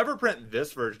 And they'll never print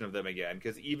this version of them again,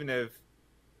 because even if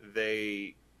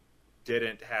they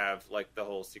didn't have like the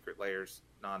whole secret layers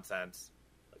nonsense,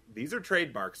 these are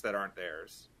trademarks that aren't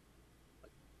theirs.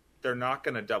 They're not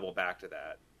going to double back to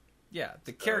that. Yeah,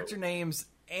 the character names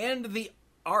and the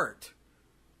art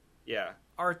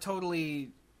are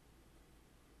totally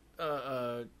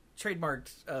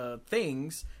trademarked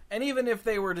things. And even if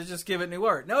they were to just give it new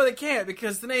art, no, they can't,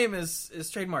 because the name is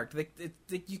trademarked.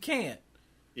 You can't.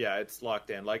 Yeah, it's locked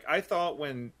in. Like, I thought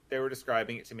when they were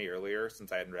describing it to me earlier,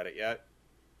 since I hadn't read it yet,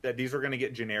 that these were going to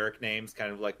get generic names,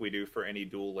 kind of like we do for any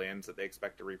dual lands that they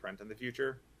expect to reprint in the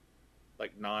future.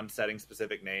 Like, non-setting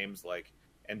specific names, like,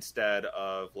 instead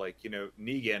of, like,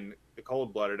 Negan, the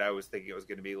Cold-Blooded, I was thinking it was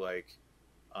going to be, like,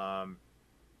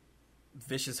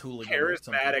 Vicious Hooligan.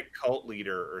 Charismatic cult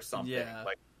leader or something. Yeah.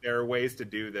 Like, there are ways to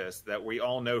do this that we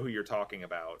all know who you're talking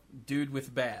about. Dude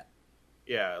with bat.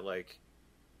 Yeah, like,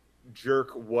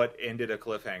 jerk what ended a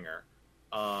cliffhanger.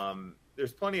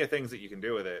 There's plenty of things that you can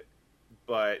do with it.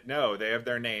 But no, they have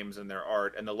their names and their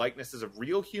art and the likenesses of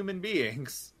real human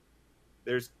beings.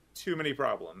 There's too many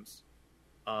problems.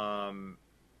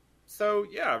 So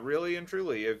yeah, really and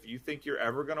truly, if you think you're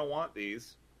ever going to want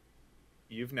these,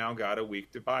 you've now got a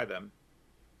week to buy them.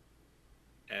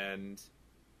 And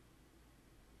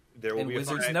there will be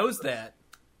Wizards knows that.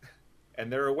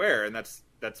 And they're aware, and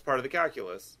that's part of the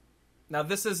calculus. Now,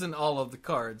 this isn't all of the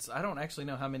cards. I don't actually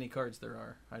know how many cards there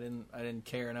are. I didn't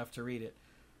care enough to read it.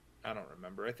 I don't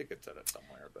remember. I think it said it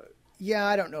somewhere, but Yeah,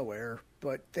 I don't know where,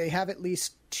 but they have at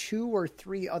least 2 or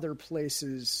 3 other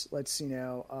places. Let's see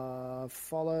now.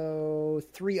 Follow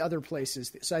 3 other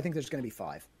places. So I think there's going to be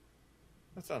 5.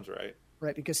 that sounds right.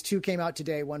 Right, because 2 came out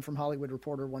today, 1 from Hollywood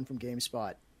Reporter, 1 from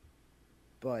GameSpot.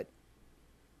 But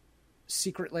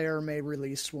Secret Lair may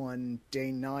release one,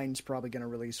 Day 9's probably going to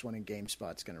release one, and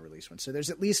GameSpot's going to release one. So there's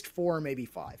at least 4, maybe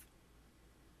 5.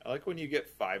 I like when you get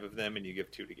 5 of them and you give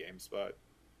 2 to GameSpot.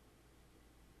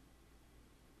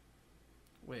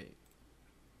 Wait.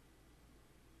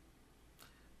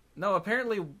 No,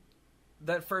 apparently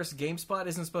that first GameSpot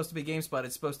isn't supposed to be GameSpot.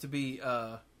 It's supposed to be,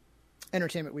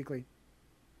 Entertainment Weekly.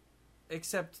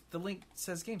 except the link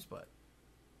says GameSpot.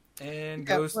 And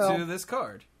Yeah, goes well- to this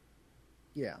card.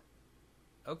 Yeah.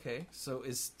 Okay, so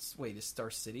is Star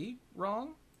City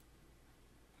wrong?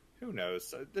 Who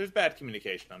knows? There's bad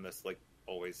communication on this, like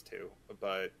always too.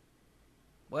 But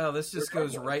Well, this just They're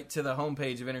goes probably- right to the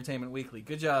homepage of Entertainment Weekly.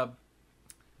 Good job.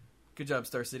 Good job,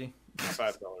 Star City.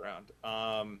 $5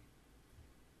 round.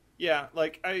 Yeah,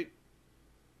 like I'm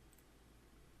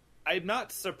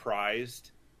not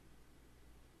surprised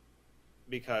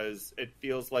because it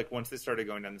feels like once they started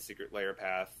going down the Secret Lair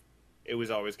path, it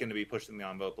was always going to be pushing the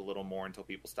envelope a little more until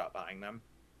people stopped buying them.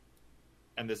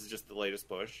 And this is just the latest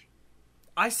push.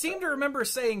 I seem to remember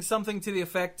saying something to the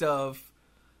effect of,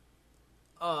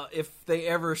 if they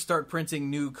ever start printing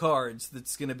new cards,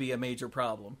 that's going to be a major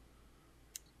problem.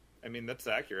 I mean, that's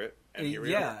accurate. And here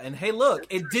we Yeah, are. and hey, look,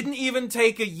 it didn't even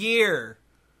take a year.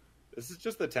 This is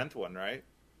just the 10th one, right?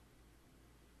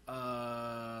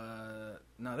 No,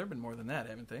 there have been more than that,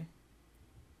 haven't they?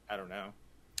 I don't know.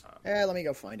 Let me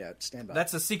go find out. Stand by.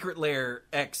 That's a Secret Lair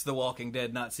X The Walking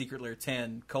Dead, not Secret Lair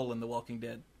 10, The Walking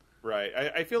Dead. Right.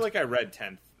 I feel like I read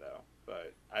 10th, though,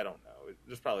 but I don't know.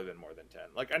 There's probably been more than 10.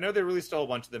 Like, I know they released a whole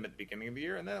bunch of them at the beginning of the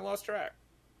year, and then I lost track.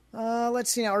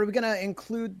 Let's see now. Are we going to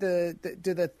include do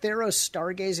the Theros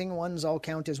stargazing ones all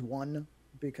count as one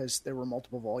because there were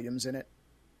multiple volumes in it?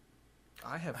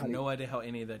 I have no idea how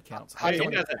any of that counts. I It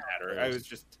don't- doesn't matter. I was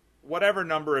just... Whatever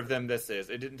number of them this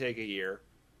is, it didn't take a year.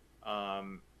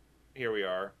 Here we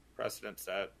are. Precedent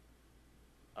set.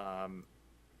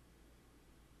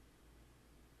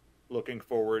 Looking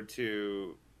forward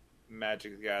to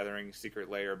Magic the Gathering Secret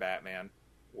Lair Batman,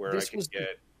 where This I can was the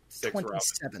get 6 Robin.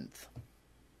 27th.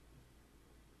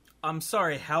 I'm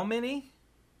sorry, how many?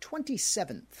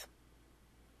 27th.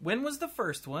 When was the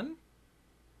first one?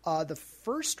 The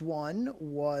first one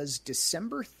was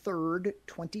December 3rd,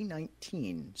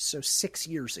 2019, so 6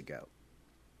 years ago.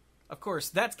 Of course,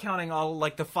 that's counting all,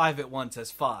 like, the 5 at once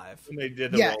as 5. When they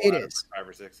did the Yeah, it rollout is. for 5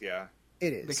 or 6, yeah.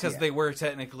 It is. Because yeah. they were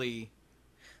technically...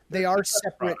 They are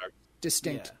separate separate, products.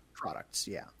 distinct Yeah. products,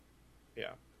 yeah.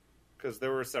 Yeah. Because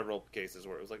there were several cases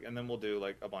where it was like, and then we'll do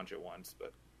like a bunch at once,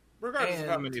 but regardless of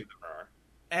how And- many of them are.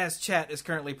 As chat is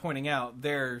currently pointing out,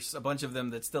 there's a bunch of them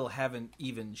that still haven't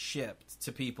even shipped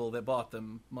to people that bought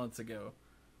them months ago.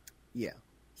 Yeah.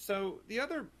 So the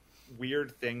other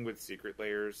weird thing with Secret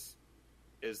Layers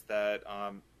is that,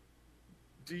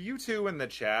 do you two in the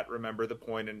chat remember the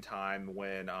point in time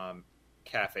when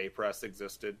Cafe Press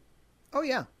existed? Oh,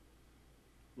 yeah.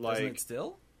 Doesn't Like, it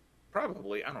still?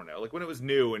 probably, I don't know, like when it was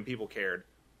new and people cared.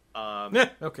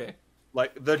 Okay.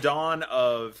 Like the dawn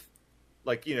of,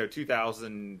 like,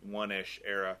 2001-ish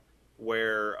era,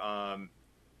 where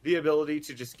the ability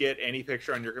to just get any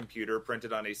picture on your computer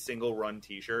printed on a single run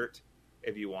t-shirt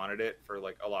if you wanted it for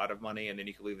like a lot of money, and then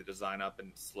you could leave the design up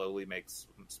and slowly make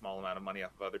a small amount of money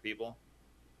off of other people.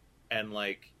 And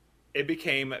like it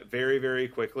became very, very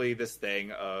quickly this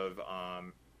thing of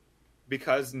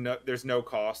because there's no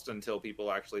cost until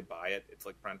people actually buy it. It's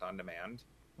like print on demand.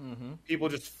 Mm-hmm. People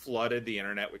just flooded the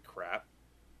internet with crap.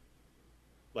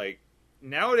 Like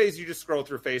nowadays you just scroll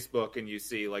through Facebook and you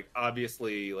see like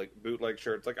obviously like bootleg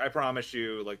shirts. Like I promise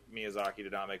you, like Miyazaki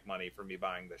did not make money from me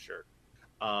buying this shirt.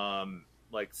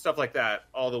 Like stuff like that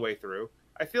all the way through.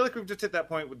 I feel like we've just hit that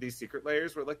point with these Secret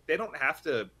Layers where like they don't have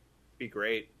to be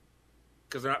great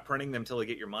because they're not printing them till they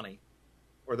get your money,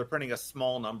 or they're printing a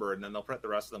small number and then they'll print the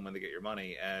rest of them when they get your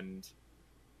money. And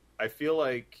I feel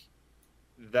like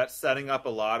that's setting up a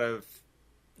lot of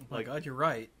Oh my like God, you're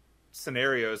right.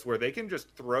 scenarios where they can just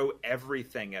throw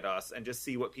everything at us and just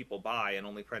see what people buy and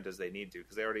only print as they need to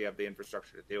because they already have the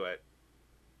infrastructure to do it.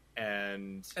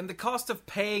 And And the cost of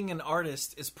paying an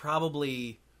artist is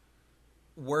probably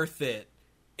worth it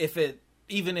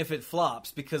even if it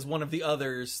flops, because one of the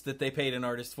others that they paid an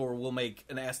artist for will make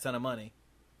an ass ton of money.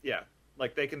 yeah,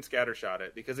 like they can scattershot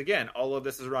it because again, all of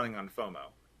this is running on FOMO.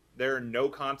 There are no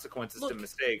consequences to Look,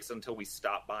 mistakes until we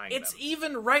stop buying It's them.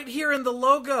 even right here in the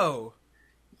logo.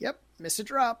 Yep. Miss a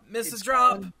drop. Miss a It's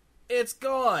drop. gone. It's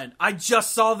gone. I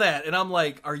just saw that, and I'm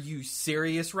like, are you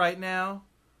serious right now?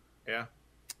 Yeah.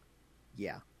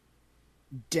 Yeah.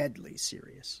 Deadly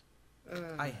serious.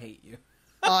 I hate you.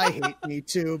 I hate me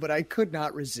too, but I could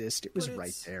not resist. It was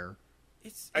right there.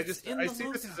 I see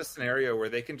this as a scenario where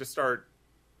they can just start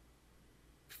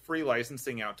free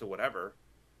licensing out to whatever.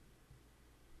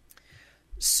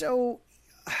 So,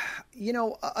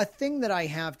 a thing that I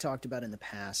have talked about in the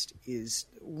past is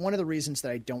one of the reasons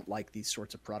that I don't like these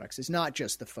sorts of products is not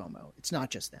just the FOMO. It's not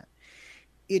just that.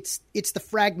 It's the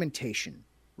fragmentation,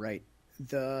 right?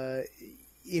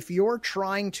 If you're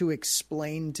trying to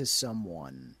explain to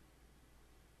someone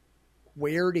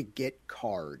where to get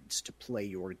cards to play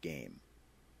your game,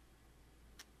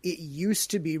 it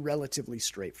used to be relatively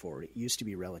straightforward. It used to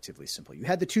be relatively simple. You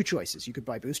had the two choices. You could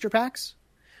buy booster packs,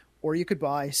 or you could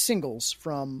buy singles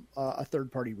from a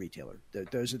third-party retailer.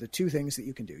 Those are the two things that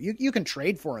you can do. You can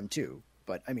trade for them too,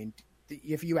 but I mean,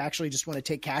 if you actually just want to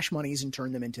take cash monies and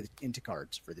turn them into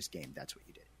cards for this game, that's what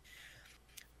you did.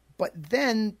 But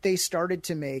then they started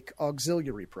to make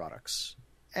auxiliary products,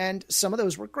 and some of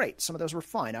those were great. Some of those were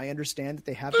fine. I understand that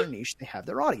they have their niche, they have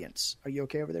their audience. Are you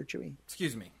okay over there, Chewie?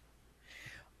 Excuse me.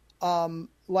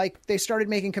 Like they started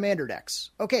making commander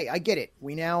decks. Okay, I get it.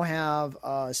 We now have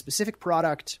a specific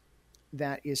product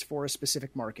that is for a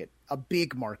specific market, a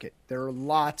big market. There are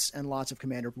lots and lots of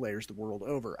commander players the world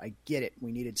over. I get it.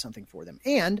 We needed something for them.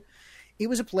 And it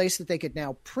was a place that they could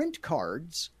now print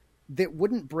cards that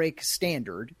wouldn't break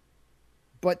standard,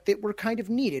 but that were kind of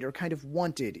needed or kind of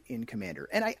wanted in Commander.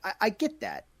 And I get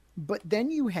that. But then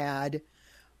you had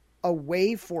a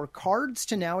way for cards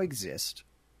to now exist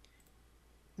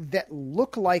that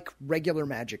look like regular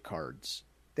Magic cards,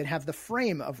 that have the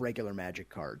frame of regular Magic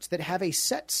cards, that have a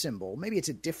set symbol. Maybe it's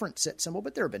a different set symbol,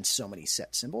 but there have been so many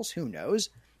set symbols. Who knows?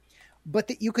 But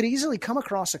that you could easily come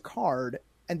across a card,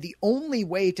 and the only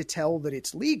way to tell that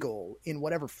it's legal in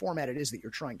whatever format it is that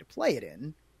you're trying to play it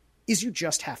in is you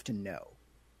just have to know.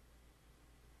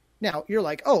 Now, you're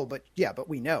like, oh, but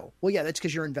we know. Well, yeah, that's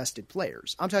because you're invested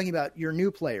players. I'm talking about your new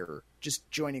player just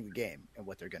joining the game and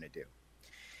what they're going to do.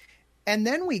 And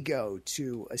then we go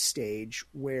to a stage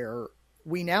where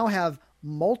we now have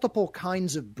multiple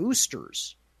kinds of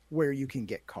boosters where you can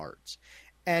get cards.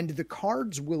 And the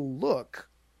cards will look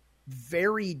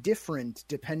very different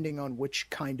depending on which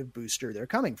kind of booster they're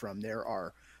coming from. There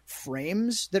are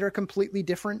frames that are completely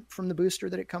different from the booster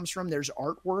that it comes from. There's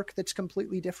artwork that's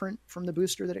completely different from the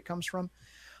booster that it comes from.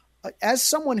 As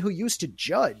someone who used to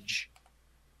judge,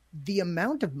 the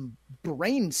amount of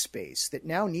brain space that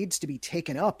now needs to be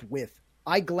taken up with,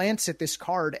 I glance at this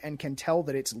card and can tell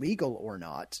that it's legal or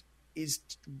not, is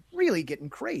really getting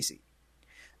crazy.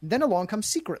 Then along comes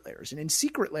Secret Lairs. And in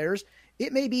Secret Lairs,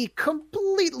 it may be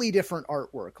completely different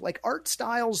artwork, like art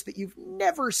styles that you've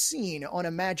never seen on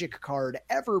a Magic card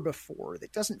ever before,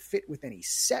 that doesn't fit with any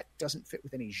set, doesn't fit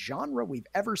with any genre we've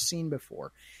ever seen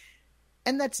before.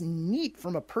 And that's neat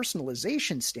from a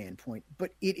personalization standpoint,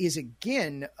 but it is,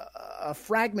 again, a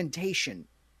fragmentation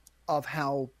of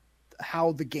how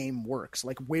the game works,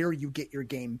 like where you get your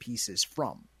game pieces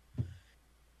from.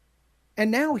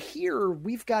 And now here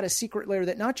we've got a Secret Lair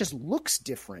that not just looks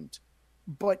different,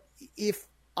 but if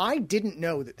I didn't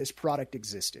know that this product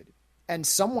existed and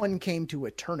someone came to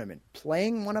a tournament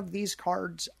playing one of these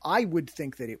cards, I would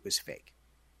think that it was fake.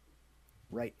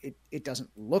 Right? It doesn't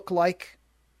look like,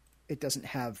 it doesn't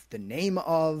have the name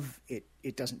of,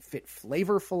 it doesn't fit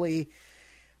flavorfully.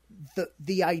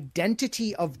 The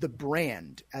identity of the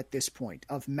brand at this point,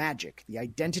 of Magic, the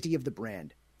identity of the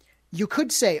brand, you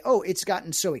could say, oh, it's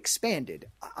gotten so expanded.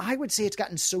 I would say it's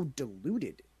gotten so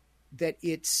diluted that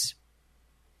it's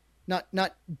not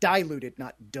diluted,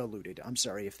 not diluted. I'm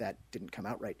sorry if that didn't come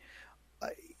out right.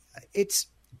 It's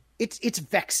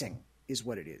vexing is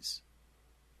what it is.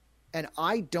 And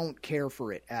I don't care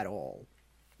for it at all,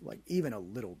 like even a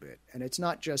little bit. And it's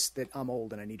not just that I'm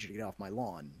old and I need you to get off my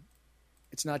lawn.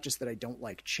 It's not just that I don't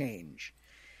like change.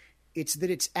 It's that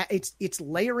it's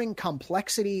layering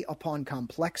complexity upon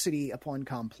complexity upon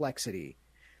complexity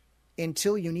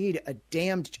until you need a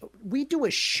damned... We do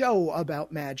a show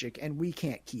about Magic and we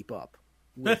can't keep up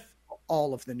with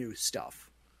all of the new stuff.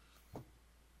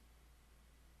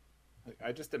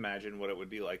 I just imagine what it would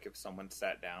be like if someone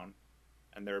sat down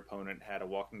and their opponent had a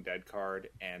Walking Dead card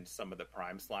and some of the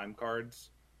Prime Slime cards.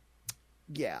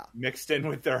 Yeah. Mixed in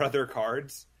with their other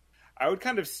cards. I would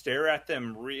kind of stare at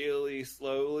them really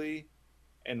slowly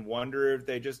and wonder if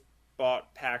they just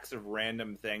bought packs of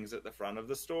random things at the front of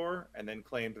the store and then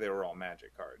claimed they were all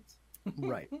Magic cards.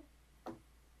 Right.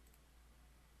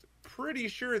 Pretty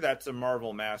sure that's a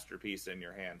Marvel masterpiece in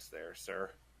your hands there,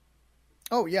 sir.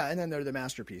 Oh, yeah, and then they're the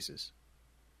masterpieces.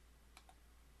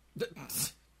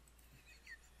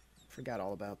 Forgot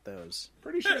all about those.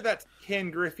 Pretty sure that's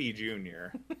Ken Griffey Jr.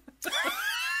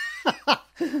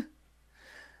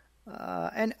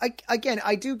 And again,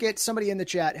 I do get, somebody in the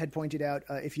chat had pointed out,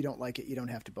 if you don't like it, you don't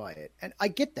have to buy it. And I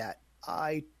get that.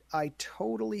 I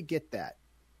totally get that.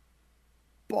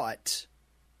 But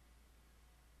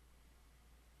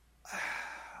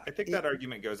I think that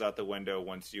argument goes out the window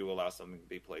once you allow something to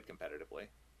be played competitively.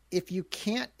 If you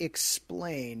can't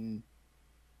explain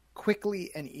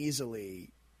quickly and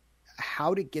easily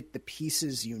how to get the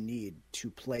pieces you need to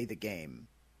play the game,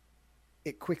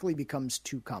 it quickly becomes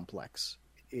too complex.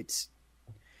 I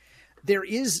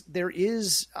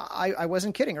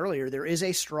wasn't kidding earlier. There is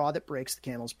a straw that breaks the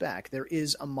camel's back. There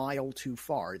is a mile too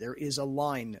far. There is a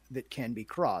line that can be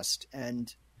crossed.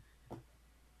 And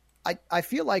I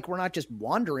feel like we're not just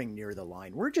wandering near the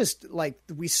line. We're just like,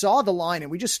 we saw the line and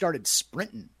we just started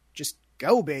sprinting. Just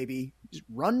go, baby. Just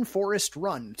run, Forrest,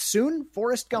 run. Soon,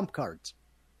 Forrest Gump cards.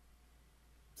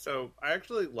 So I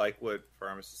actually like what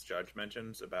Pharmacist Judge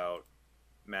mentions about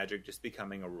Magic just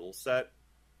becoming a rule set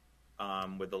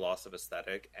with the loss of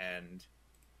aesthetic, and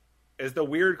is the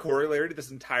weird corollary to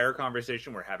this entire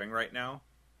conversation we're having right now.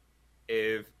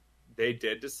 If they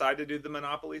did decide to do the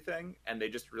Monopoly thing and they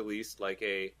just released like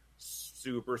a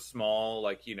super small,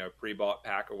 like, you know, pre-bought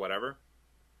pack or whatever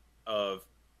of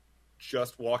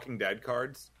just Walking Dead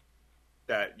cards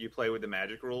that you play with the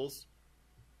Magic rules,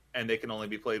 and they can only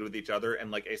be played with each other, and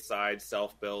like a side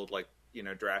self-build, like, you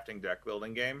know, drafting deck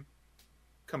building game,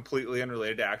 completely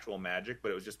unrelated to actual Magic,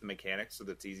 but it was just the mechanics, so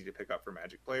that's easy to pick up for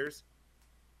Magic players.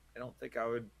 I don't think I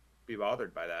would be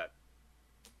bothered by that.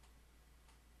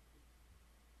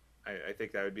 I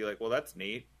think that would be like, well, that's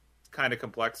neat. It's kind of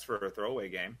complex for a throwaway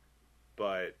game,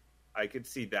 but I could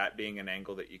see that being an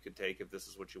angle that you could take if this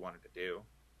is what you wanted to do,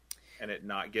 and it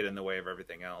not get in the way of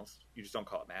everything else. You just don't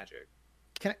call it Magic.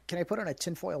 Can I put on a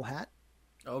tinfoil hat?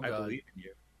 Oh, God. I believe in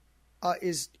you.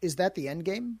 Is that the end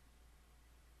game?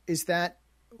 Is that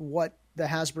what the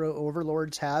Hasbro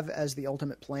overlords have as the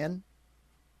ultimate plan?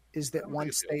 Is that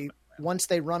once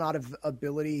they run out of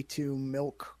ability to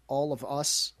milk all of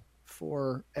us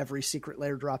for every secret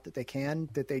lair drop that they can,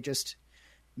 that they just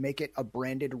make it a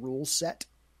branded rule set?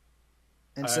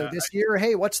 And so this year,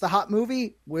 hey, what's the hot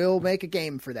movie? We'll make a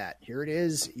game for that. Here it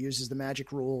is. It uses the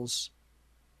Magic rules.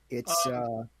 It's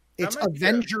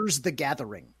Avengers the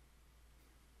Gathering.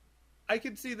 I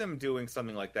could see them doing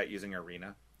something like that using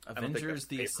Arena. Avengers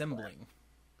the Assembling.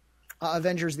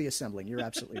 Avengers the Assembling. You're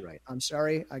absolutely right. I'm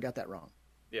sorry, I got that wrong.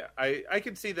 Yeah, I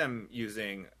could see them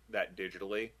using that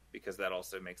digitally, because that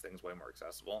also makes things way more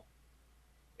accessible.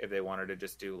 If they wanted to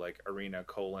just do like Arena :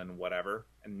 whatever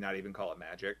and not even call it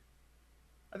Magic,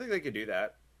 I think they could do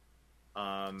that.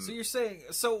 So you're saying,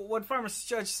 so what Pharmacist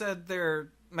Judge said,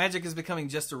 their Magic is becoming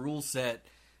just a rule set.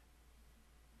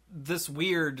 This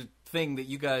weird thing that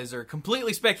you guys are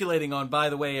completely speculating on, by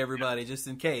the way, everybody, just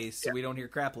in case, so we don't hear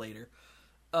crap later.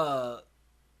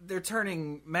 They're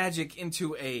turning Magic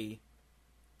into a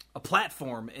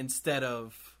platform instead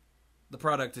of the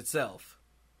product itself.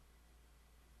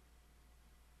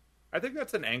 I think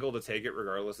that's an angle to take it,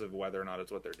 regardless of whether or not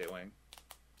it's what they're doing.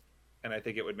 And I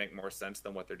think it would make more sense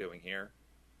than what they're doing here.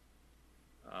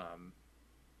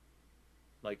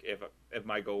 Like if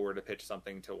my goal were to pitch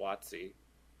something to WotC,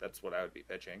 that's what I would be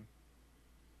pitching.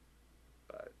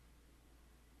 But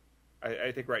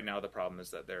I think right now the problem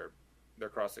is that they're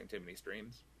crossing too many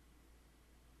streams.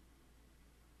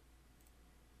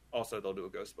 Also, they'll do a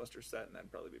Ghostbusters set, and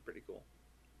that'd probably be pretty cool.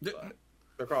 But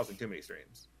they're crossing too many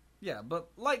streams. Yeah, but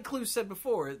like Clue said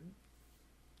before,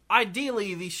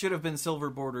 ideally these should have been silver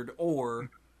bordered, or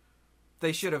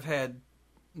they should have had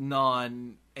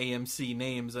non-AMC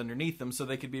names underneath them so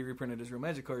they could be reprinted as real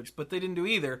Magic cards, but they didn't do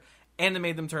either, and they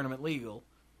made them tournament legal.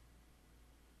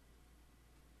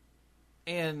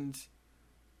 And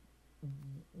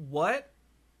what?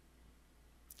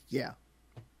 Yeah.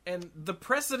 And the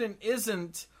precedent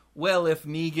isn't, well, if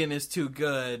Negan is too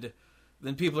good,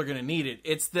 then people are going to need it.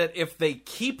 It's that if they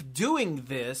keep doing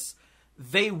this,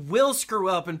 they will screw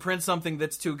up and print something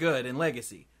that's too good in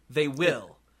Legacy. They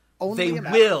will. They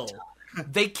will.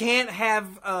 They can't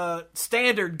have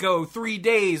Standard go 3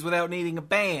 days without needing a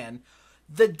ban.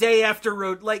 The day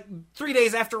after, 3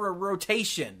 days after a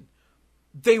rotation,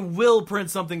 they will print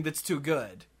something that's too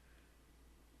good.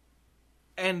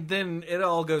 And then it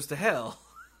all goes to hell.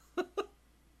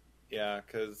 Yeah,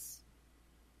 because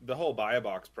the whole buy a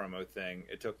box promo thing,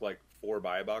 it took like 4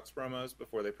 buy a box promos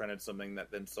before they printed something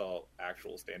that then saw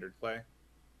actual Standard play.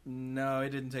 No,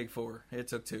 it didn't take 4. It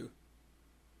took 2.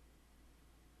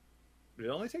 Did it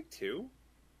only take 2?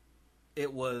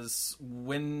 It was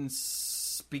when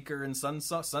Speaker and the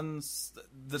two Sun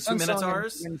Song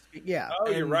Minotaurs. Yeah. Oh,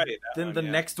 you're And right. that Then one, the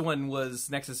yeah. next one was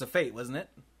Nexus of Fate, wasn't it?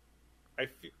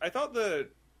 I thought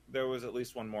there was at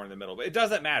least one more in the middle, but it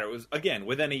doesn't matter. It was, again,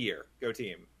 within a year. Go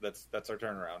team. That's our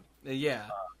turnaround. Yeah.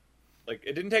 Like,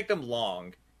 it didn't take them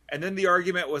long. And then the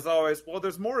argument was always, well,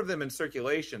 there's more of them in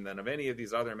circulation than of any of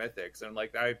these other mythics. And,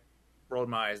 like, I rolled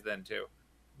my eyes then, too.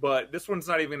 But this one's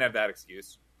not even going to have that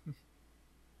excuse.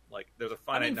 Like, there's a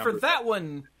finite number. For that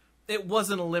one, it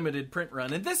wasn't a limited print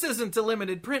run. And this isn't a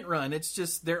limited print run. It's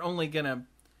just they're only going to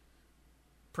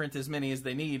print as many as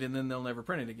they need, and then they'll never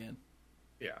print it again.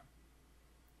 Yeah.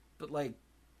 But, like,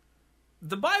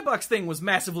 the buy box thing was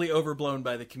massively overblown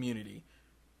by the community.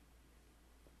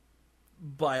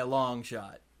 By a long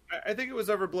shot. I think it was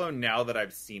overblown now that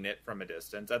I've seen it from a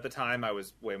distance. At the time, I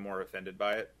was way more offended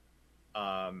by it.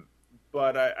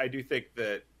 But I do think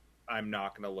that I'm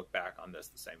not going to look back on this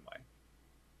the same way.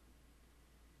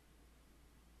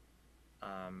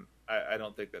 I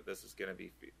don't think that this is going to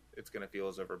be... It's going to feel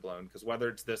as overblown, because whether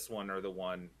it's this one or the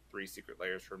one 3 secret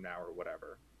layers from now or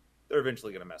whatever, they're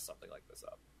eventually going to mess something like this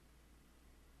up.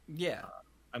 Yeah.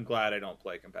 I'm glad I don't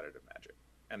play competitive Magic,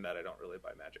 and that I don't really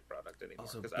buy Magic product anymore,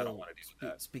 because I don't want to do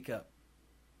that. Speak up.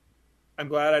 I'm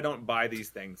glad I don't buy these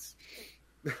things.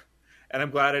 And I'm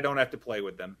glad I don't have to play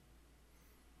with them.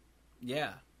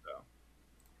 Yeah.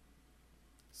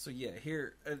 So yeah,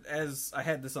 here, as I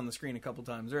had this on the screen a couple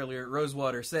times earlier,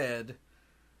 Rosewater said,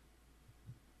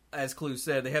 as Clue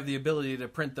said, they have the ability to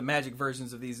print the Magic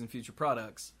versions of these in future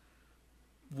products,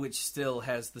 which still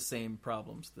has the same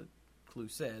problems that Clue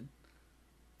said.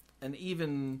 And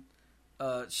even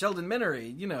Sheldon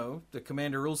Minery, the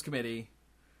Commander Rules Committee,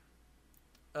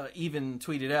 even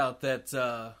tweeted out that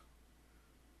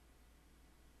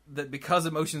that because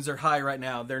emotions are high right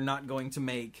now, they're not going to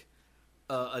make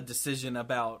a decision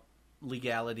about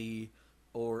legality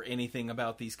or anything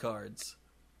about these cards.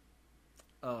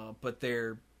 But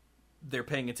they're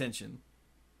paying attention.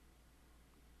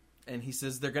 And he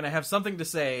says they're going to have something to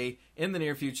say in the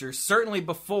near future, certainly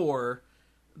before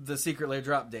the Secret Lair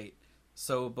drop date.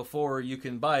 So before you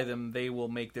can buy them, they will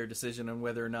make their decision on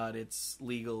whether or not it's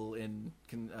legal in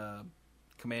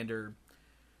Commander,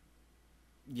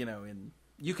 and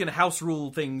you can house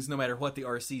rule things no matter what the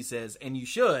RC says, and you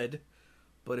should.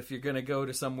 But if you're going to go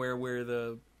to somewhere where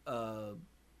the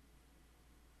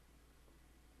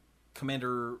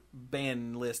Commander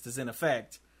ban list is in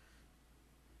effect,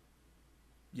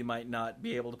 you might not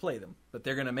be able to play them. But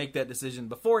they're going to make that decision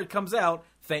before it comes out,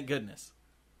 thank goodness.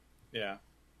 Yeah.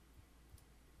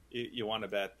 You want to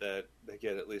bet that they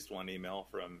get at least one email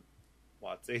from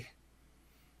WotC?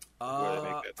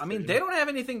 I mean, they don't have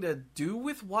anything to do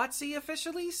with WotC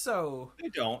officially, so they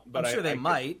don't. But I'm sure they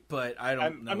might. But I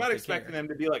don't know. I'm not expecting them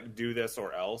to be like, do this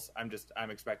or else. I'm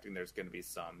expecting there's going to be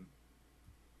some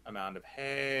amount of,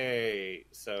 hey,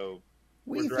 so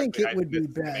we think it would be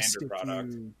best if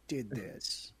you did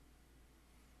this.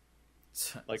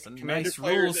 Like a nice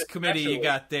rules committee you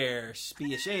got there.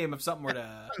 Be a shame if something were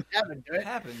to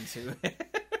happen to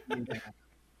it.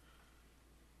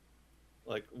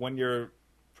 Like when your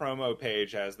promo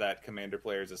page has that Commander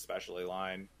Players Especially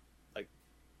line, like,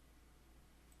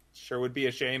 sure would be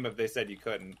a shame if they said you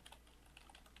couldn't.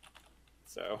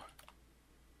 So,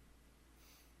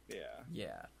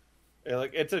 yeah.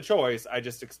 Like, it's a choice. I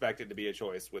just expect it to be a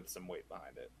choice with some weight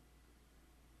behind it.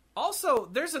 Also,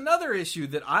 there's another issue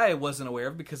that I wasn't aware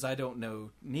of because I don't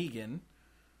know Negan.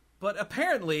 But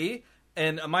apparently,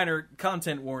 and a minor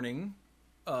content warning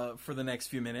for the next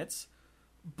few minutes,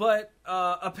 but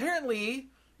apparently,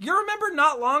 you remember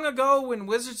not long ago when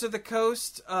Wizards of the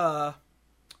Coast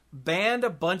banned a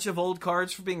bunch of old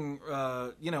cards for being,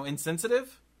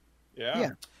 insensitive?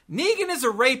 Yeah. Negan is a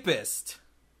rapist.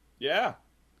 Yeah.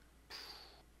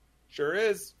 Sure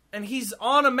is. And he's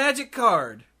on a Magic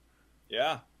card.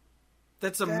 Yeah.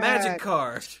 That's a Magic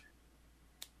card.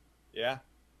 Yeah.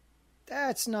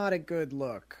 That's not a good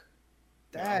look.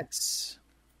 That's...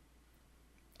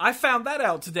 I found that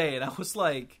out today, and I was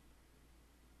like,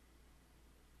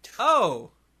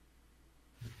 oh,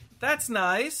 that's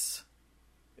nice.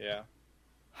 Yeah.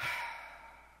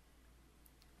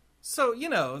 So,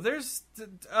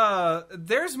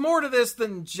 there's more to this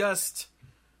than just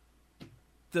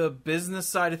the business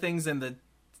side of things and the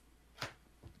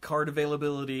card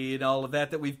availability and all of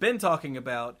that we've been talking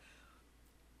about.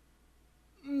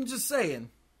 I'm just saying.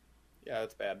 Yeah,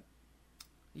 that's bad.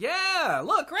 Yeah,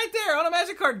 look, right there on a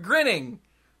Magic card, grinning.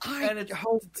 I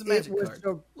hope it's a Magic was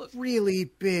card. a really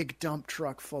big dump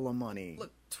truck full of money.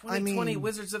 Look, 2020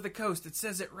 Wizards of the Coast. It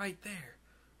says it right there.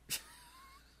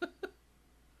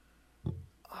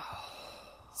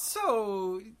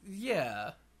 So,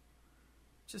 yeah.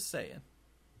 Just saying.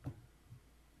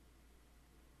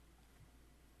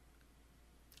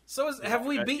 So have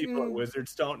we beaten... People at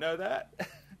Wizards don't know that?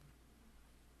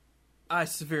 I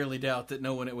severely doubt that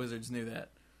no one at Wizards knew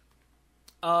that.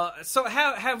 So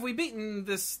have we beaten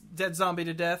this dead zombie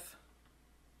to death?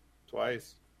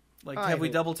 Twice. Like, have we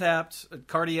double tapped,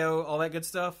 cardio, all that good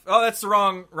stuff? Oh, that's the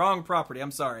wrong property.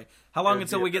 I'm sorry. How long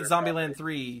until we get Zombieland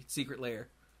 3 Secret Lair?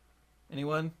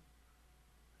 Anyone?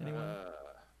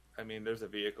 I mean, there's a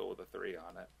vehicle with a 3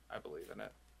 on it. I believe in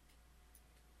it.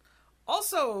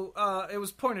 Also, it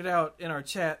was pointed out in our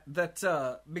chat that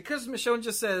because Michonne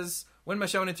just says, when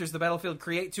Michonne enters the battlefield,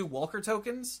 create 2 Walker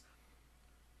tokens,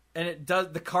 and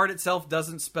the card itself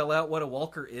doesn't spell out what a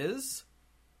Walker is.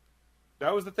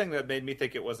 That was the thing that made me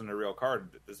think it wasn't a real card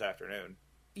this afternoon.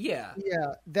 Yeah.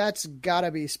 Yeah, that's got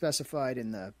to be specified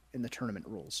in the tournament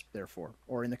rules, therefore,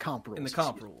 or in the comp rules. In the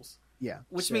comp rules. Yeah.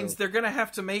 Which means they're going to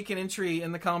have to make an entry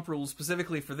in the comp rules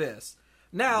specifically for this.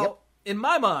 Now, in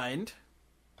my mind,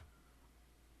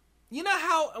 you know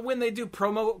how when they do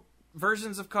promo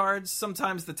versions of cards,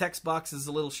 sometimes the text box is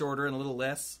a little shorter and a little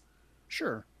less?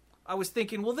 Sure. I was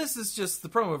thinking, well, this is just the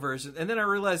promo version. And then I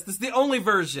realized this is the only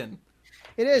version.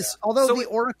 It is, although the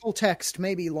Oracle text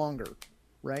may be longer,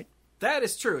 right? That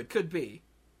is true. It could be.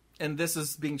 And this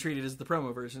is being treated as the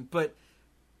promo version. But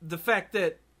the fact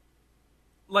that,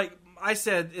 like I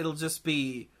said, it'll just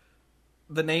be,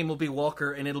 the name will be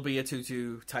Walker and it'll be a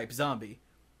 2/2 type zombie.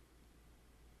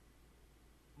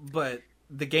 But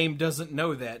the game doesn't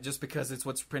know that just because it's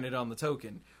what's printed on the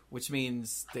token, which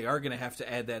means they are going to have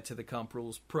to add that to the comp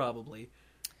rules probably.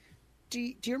 Do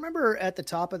you remember at the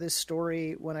top of this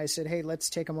story when I said, hey, let's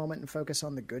take a moment and focus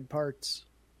on the good parts?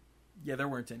 Yeah, there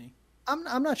weren't any.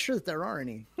 I'm not sure that there are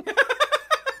any.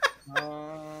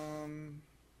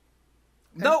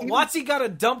 No, WotC got a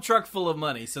dump truck full of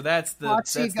money, so that's the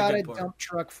WotC got a part. dump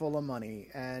truck full of money,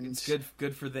 and it's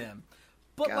good for them.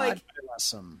 But God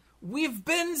bless them. We've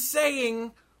been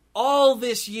saying all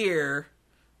this year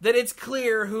that it's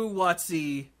clear who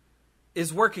WotC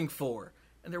is working for,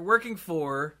 and they're working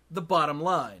for the bottom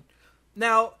line.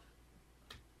 Now,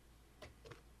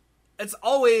 it's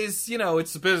always,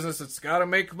 it's a business, it's got to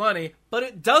make money, but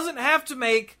it doesn't have to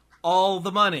make all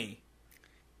the money.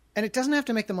 And it doesn't have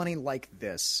to make the money like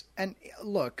this. And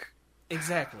look.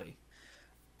 Exactly.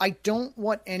 I don't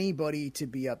want anybody to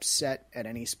be upset at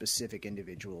any specific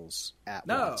individuals at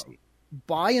WotC.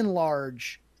 By and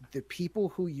large, the people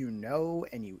who you know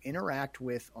and you interact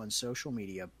with on social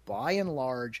media, by and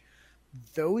large,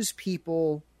 those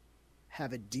people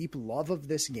have a deep love of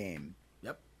this game.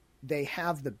 Yep. They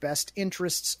have the best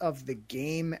interests of the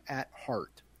game at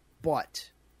heart, but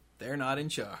they're not in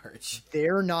charge.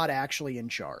 They're not actually in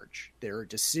charge. There are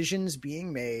decisions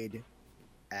being made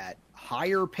at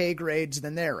higher pay grades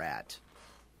than they're at,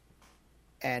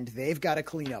 and they've got to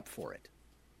clean up for it.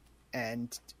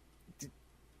 And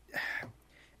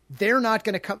they're not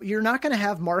going to come. You're not going to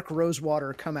have Mark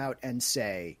Rosewater come out and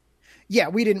say, yeah,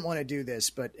 we didn't want to do this,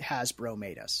 but Hasbro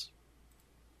made us.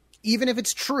 Even if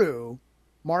it's true,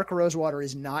 Mark Rosewater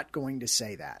is not going to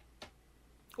say that.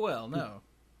 Well, no.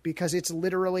 Because it's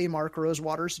literally Mark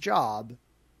Rosewater's job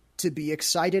to be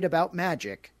excited about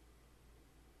Magic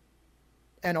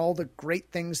and all the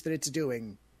great things that it's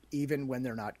doing, even when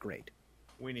they're not great.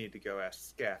 We need to go ask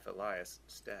Scaff Elias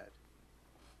instead.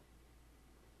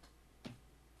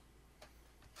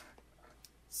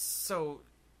 So,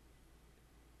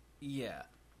 yeah.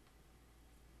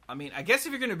 I mean, I guess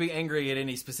if you're going to be angry at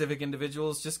any specific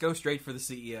individuals, just go straight for the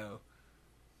CEO.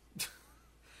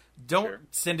 Don't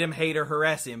send him hate or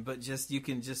harass him, but you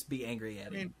can just be angry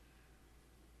at him.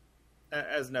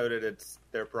 As noted, it's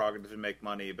their prerogative to make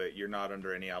money, but you're not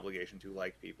under any obligation to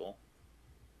like people.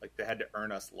 Like, they had to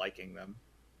earn us liking them.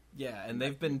 Yeah, and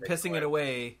they've been pissing it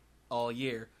away all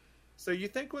year. So you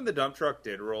think when the dump truck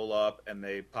did roll up and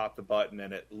they popped the button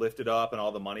and it lifted up and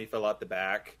all the money fell out the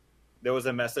back, there was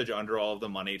a message under all of the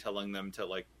money telling them to,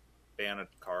 like, ban a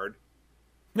card?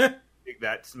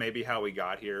 That's maybe how we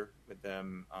got here with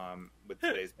them, with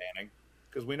today's banning.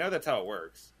 Because we know that's how it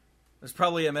works. There's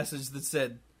probably a message that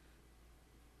said,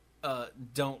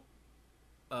 don't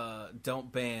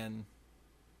ban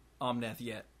Omnath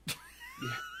yet.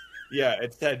 Yeah,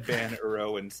 it said ban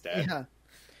Uro instead. Yeah.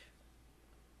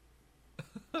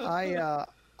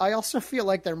 I also feel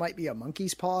like there might be a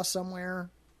monkey's paw somewhere.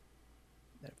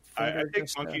 I think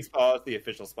Monkey's Paw is the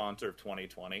official sponsor of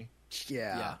 2020.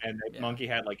 Yeah. And Monkey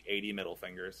had like 80 middle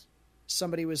fingers.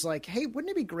 Somebody was like, hey,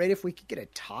 wouldn't it be great if we could get a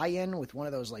tie-in with one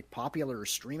of those like popular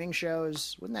streaming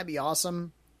shows? Wouldn't that be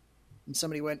awesome? And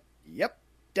somebody went, yep,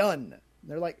 done.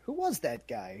 And they're like, who was that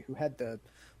guy who had the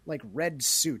like red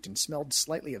suit and smelled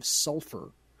slightly of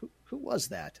sulfur? Who was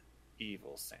that?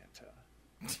 Evil Santa.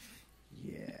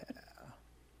 Yeah.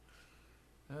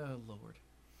 Oh, Lord.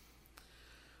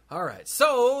 All right,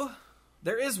 so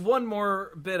there is one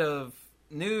more bit of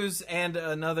news and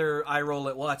another eye roll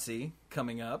at WotC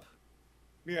coming up.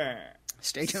 Yeah.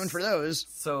 Stay tuned for those.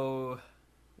 So,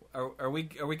 are we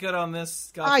good on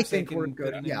this? I think we're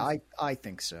good. Yeah, I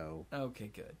think so. Okay,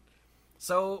 good.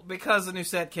 So, because the new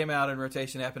set came out and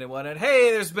rotation happened and whatnot,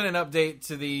 hey, there's been an update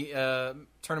to the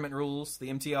tournament rules, the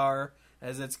MTR,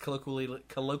 as it's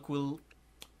colloquial.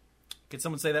 Can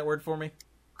someone say that word for me?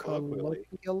 Colloquially.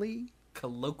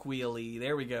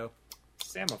 There we go.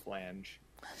 Samaflange.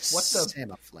 What the?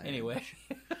 Samaflange. Anyway.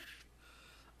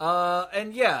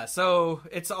 And yeah, so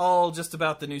it's all just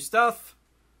about the new stuff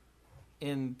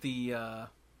in the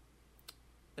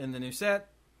new set.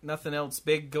 Nothing else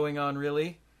big going on,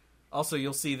 really. Also,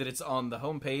 you'll see that it's on the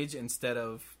homepage instead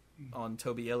of on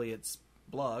Toby Elliott's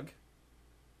blog.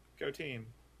 Go team.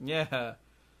 Yeah.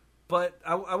 But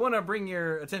I want to bring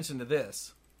your attention to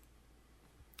this.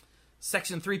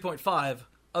 Section 3.5,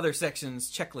 Other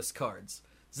Sections, Checklist Cards.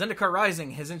 Zendikar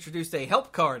Rising has introduced a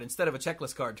help card instead of a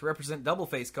checklist card to represent double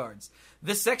face cards.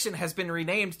 This section has been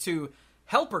renamed to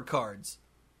Helper Cards.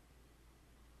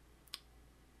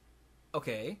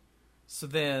 Okay. So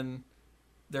then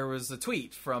there was a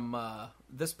tweet from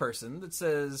this person that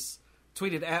says,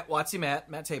 tweeted at WotC Matt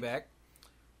Tabak,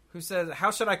 who says, how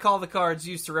should I call the cards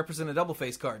used to represent a double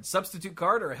face card? Substitute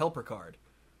card or a helper card?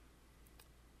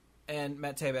 And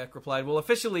Matt Tabak replied, well,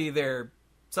 officially they're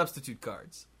substitute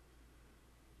cards.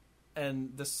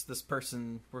 And this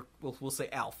person, we'll say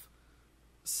Alf,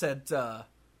 said,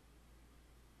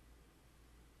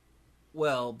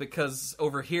 well, because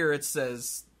over here it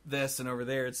says this and over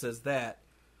there it says that.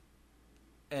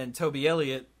 And Toby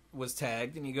Elliott was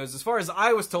tagged, and he goes, as far as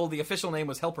I was told, the official name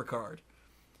was Helper Card.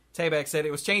 Tabak said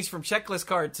it was changed from checklist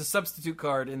card to substitute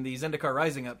card in the Zendikar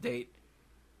Rising update.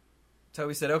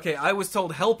 Toby said, okay, I was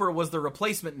told Helper was the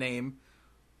replacement name.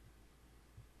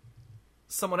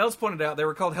 Someone else pointed out they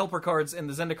were called Helper Cards in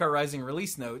the Zendikar Rising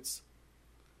release notes.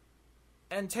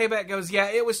 And Tabak goes, yeah,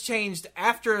 it was changed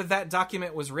after that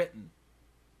document was written.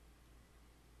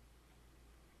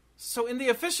 So in the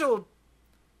official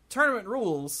tournament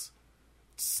rules,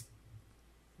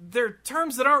 they're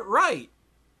terms that aren't right.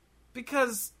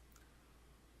 Because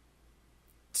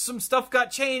some stuff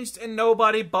got changed and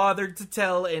nobody bothered to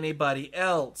tell anybody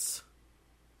else.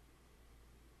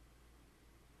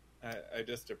 I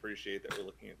just appreciate that we're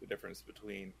looking at the difference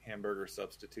between hamburger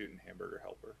substitute and hamburger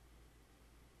helper.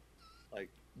 Like,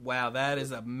 wow, that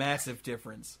is a massive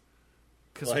difference.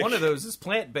 Because like, one of those is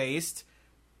plant-based,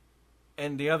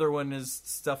 and the other one is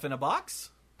stuff in a box?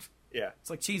 Yeah.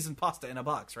 It's like cheese and pasta in a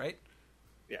box, right?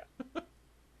 Yeah.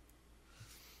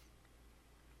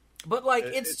 But, like,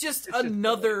 it's just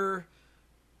another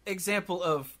example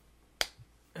of...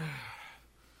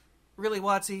 really,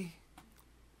 WotC?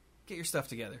 Get your stuff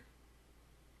together.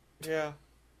 Yeah.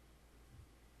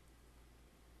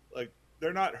 Like,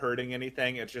 they're not hurting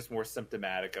anything. It's just more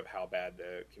symptomatic of how bad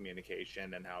the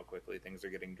communication and how quickly things are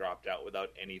getting dropped out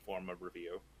without any form of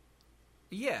review.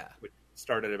 Yeah. Which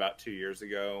started about 2 years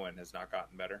ago and has not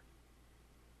gotten better.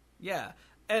 Yeah.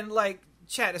 And, like,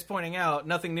 Chat is pointing out,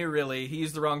 nothing new, really. He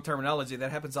used the wrong terminology. That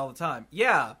happens all the time.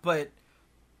 Yeah, but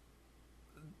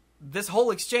this whole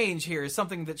exchange here is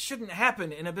something that shouldn't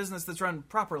happen in a business that's run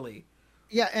properly.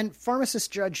 Yeah, and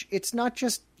Pharmacist Judge, it's not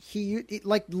just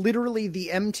like literally the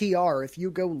MTR, if you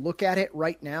go look at it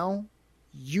right now,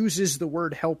 uses the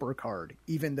word helper card,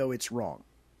 even though it's wrong.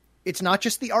 It's not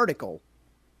just the article.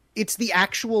 It's the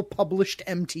actual published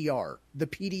MTR, the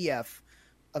PDF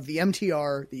of the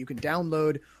MTR that you can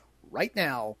download right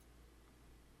now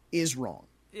is wrong.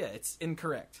 Yeah, it's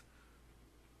incorrect.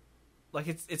 Like,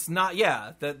 it's not,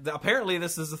 yeah. Apparently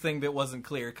this is a thing that wasn't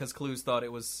clear, because Clues thought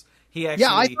it was... He actually...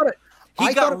 Yeah,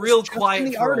 I got thought real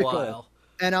quiet for a while.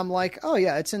 And I'm like, oh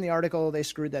yeah, it's in the article. They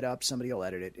screwed that up. Somebody will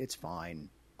edit it. It's fine.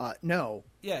 No.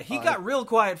 Yeah, he got real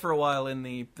quiet for a while in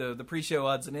the pre-show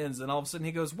odds and ends, and all of a sudden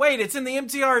he goes, wait, it's in the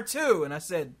MTR too! And I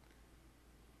said,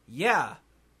 yeah.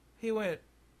 He went,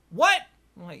 what?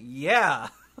 I'm like, yeah.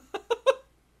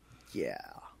 Yeah.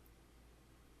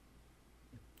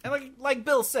 And like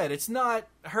Bill said, it's not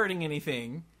hurting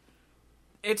anything.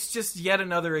 It's just yet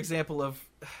another example of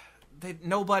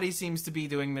nobody seems to be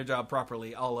doing their job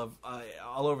properly all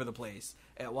over the place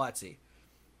at WotC.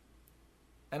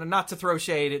 And not to throw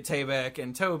shade at Tabak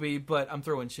and Toby, but I'm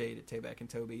throwing shade at Tabak and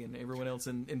Toby and everyone else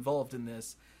involved in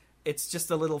this. It's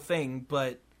just a little thing,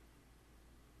 but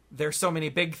there's so many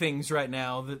big things right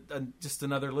now that just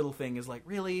another little thing is like,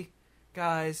 really?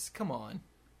 Guys, come on.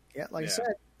 Yeah, like I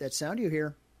said, that sound you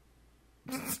hear.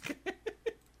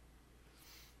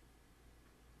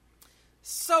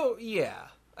 So, yeah.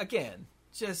 Again,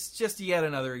 just yet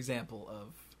another example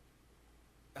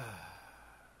of...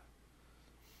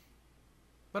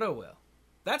 But oh well.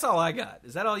 That's all I got.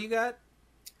 Is that all you got?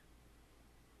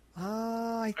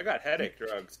 I got headache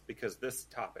drugs because this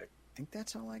topic. I think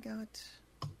that's all I got.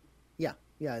 Yeah,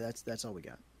 that's all we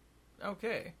got.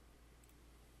 Okay.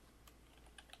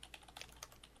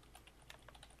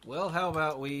 Well, how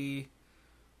about we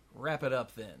wrap it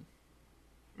up then?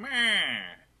 Yeah.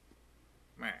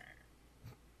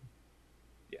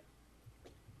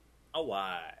 Oh,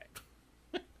 why?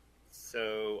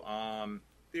 So,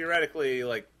 theoretically,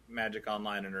 like, Magic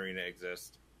Online and Arena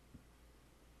exist.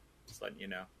 Just letting you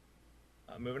know.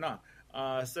 Moving on.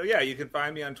 So, yeah, you can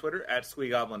find me on Twitter at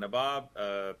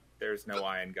SqueeGoblinAbob. There's no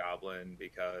I in Goblin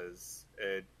because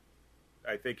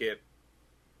I think it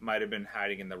might have been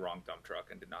hiding in the wrong dump truck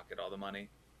and did not get all the money.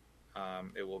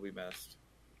 It will be missed.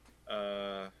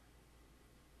 I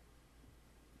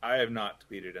have not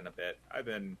tweeted in a bit. I've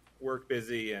been work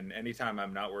busy, and anytime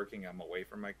I'm not working, I'm away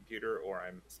from my computer, or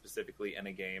I'm specifically in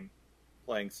a game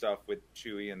playing stuff with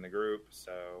Chewy in the group,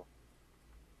 so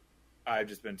I've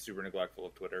just been super neglectful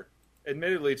of Twitter.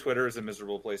 Admittedly, Twitter is a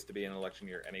miserable place to be in an election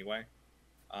year anyway,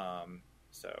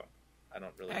 so I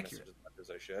don't really miss it as much as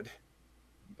I should.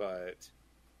 But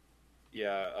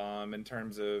yeah, in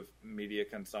terms of media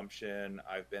consumption,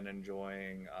 I've been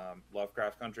enjoying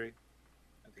Lovecraft Country.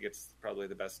 I think it's probably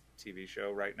the best TV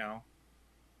show right now.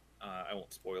 I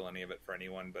won't spoil any of it for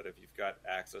anyone, but if you've got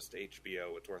access to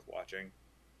HBO, it's worth watching.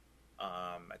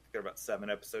 I think they're about 7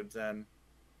 episodes in.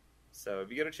 So if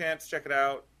you get a chance, check it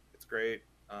out. It's great.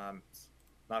 It's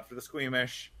not for the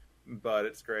squeamish, but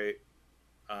it's great.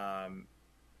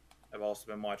 I've also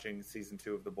been watching season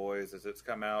 2 of The Boys as it's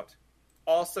come out.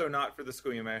 Also not for the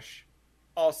squeamish.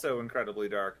 Also incredibly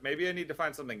dark. Maybe I need to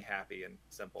find something happy and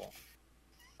simple.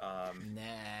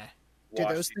 Nah. Do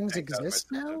those things exist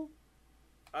now?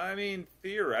 I mean,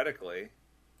 theoretically,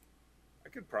 I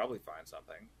could probably find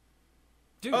something.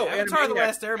 Dude, Avatar: The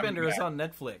Last Airbender is on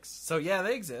Netflix, so yeah,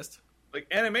 they exist. Like,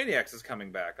 Animaniacs is coming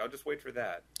back. I'll just wait for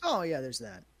that. Oh, yeah, there's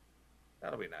that.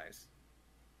 That'll be nice.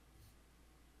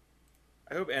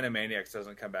 I hope Animaniacs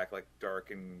doesn't come back, like, dark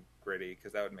and gritty,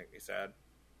 because that would make me sad.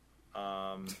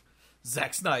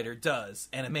 Zack Snyder does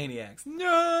Animaniacs.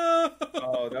 No!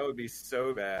 Oh, that would be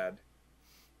so bad.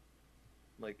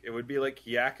 Like, it would be like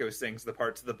Yakko sings the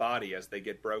parts of the body as they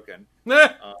get broken.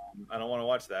 I don't want to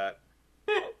watch that.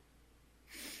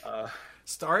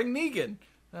 Starring Negan.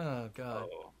 Oh, God.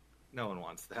 Oh, no one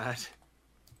wants that.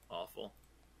 Awful.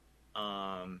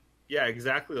 Yeah,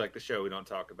 exactly like the show we don't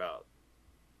talk about.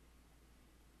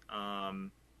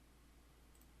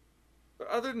 But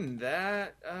other than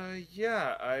that,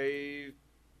 yeah, I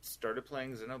started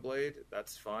playing Xenoblade.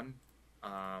 That's fun.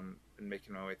 Been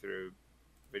making my way through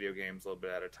video games a little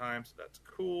bit at a time, so that's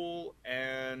cool.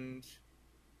 And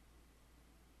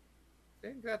I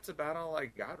think that's about all I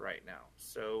got right now.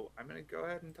 So I'm going to go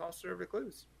ahead and toss it over to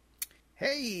Clues.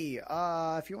 Hey,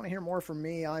 if you want to hear more from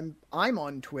me, I'm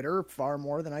on Twitter far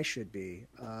more than I should be.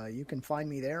 You can find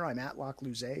me there. I'm at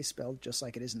Lockluzet, spelled just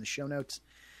like it is in the show notes.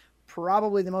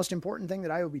 Probably the most important thing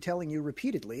that I will be telling you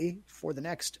repeatedly for the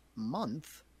next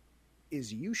month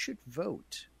is you should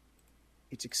vote.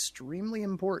 It's extremely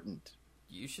important.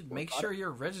 You should make sure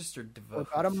you're registered to vote.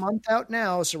 We're about a month out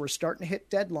now, so we're starting to hit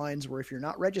deadlines where if you're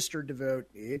not registered to vote,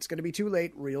 it's going to be too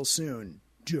late real soon.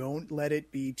 Don't let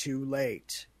it be too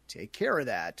late. Take care of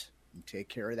that. Take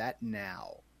care of that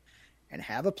now. And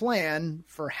have a plan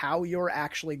for how you're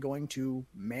actually going to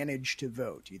manage to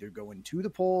vote. Either going to the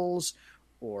polls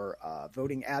or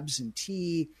voting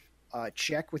absentee.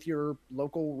 Check with your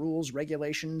local rules,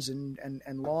 regulations,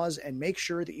 and laws, and make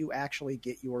sure that you actually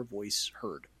get your voice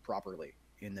heard properly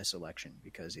in this election,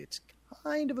 because it's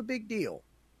kind of a big deal.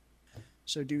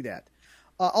 So do that.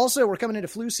 Also, we're coming into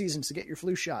flu season, so get your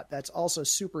flu shot. That's also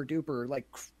super duper, like,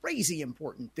 crazy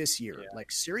important this year. Yeah.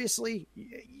 Like, seriously,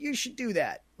 you should do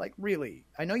that. Like, really.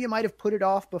 I know you might have put it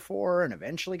off before and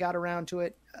eventually got around to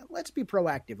it. Let's be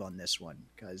proactive on this one,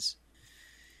 because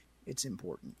it's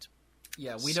important.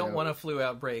 Yeah, we don't want a flu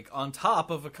outbreak on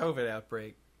top of a COVID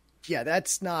outbreak. Yeah,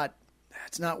 that's not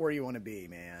where you want to be,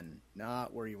 man.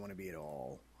 Not where you want to be at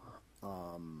all.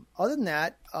 Other than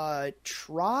that,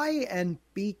 try and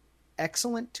be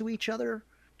excellent to each other.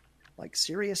 Like,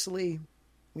 seriously,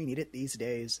 we need it these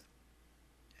days.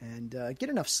 And get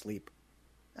enough sleep.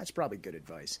 That's probably good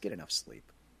advice. Get enough sleep.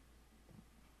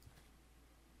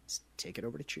 Let's take it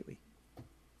over to Chewy.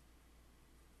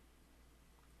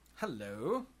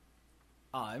 Hello.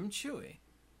 I'm Chewy.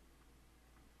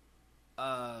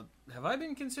 Have I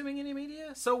been consuming any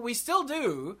media? So we still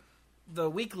do the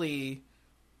weekly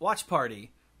watch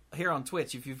party here on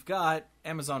Twitch. If you've got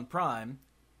Amazon Prime,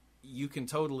 you can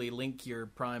totally link your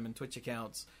Prime and Twitch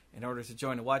accounts in order to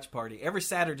join a watch party. Every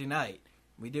Saturday night,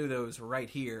 we do those right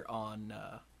here on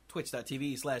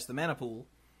twitch.tv/themanapool.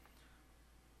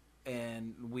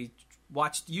 And we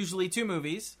watched usually 2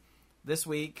 movies. This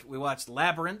week, we watched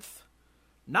Labyrinth.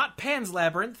 Not Pan's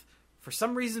Labyrinth. For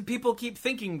some reason, people keep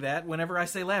thinking that whenever I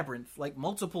say Labyrinth, like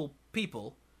multiple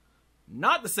people.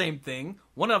 Not the same thing.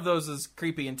 One of those is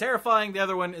creepy and terrifying. The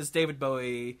other one is David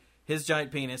Bowie, his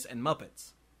giant penis, and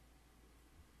Muppets.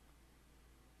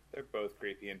 They're both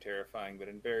creepy and terrifying, but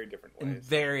in very different ways. In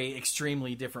very,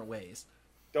 extremely different ways.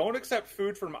 Don't accept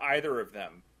food from either of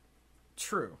them.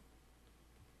 True.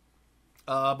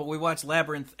 But we watched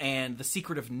Labyrinth and The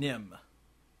Secret of Nim.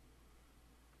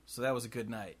 So that was a good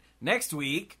night. Next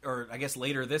week, or I guess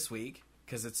later this week,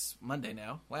 because it's Monday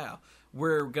now. Wow.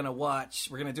 We're going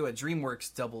to do a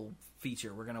DreamWorks double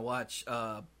feature. We're going to watch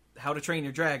How to Train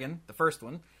Your Dragon, the first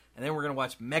one, and then we're going to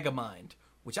watch Megamind,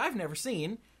 which I've never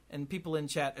seen, and people in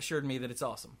chat assured me that it's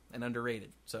awesome and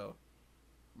underrated. So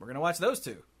we're going to watch those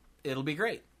 2. It'll be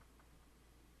great.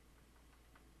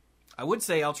 I would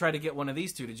say I'll try to get one of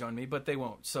these 2 to join me, but they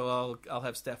won't. So I'll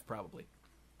have Steph probably.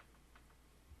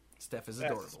 Steph is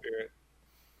adorable. That's the spirit.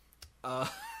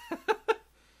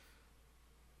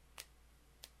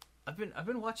 I've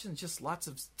been watching just lots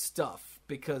of stuff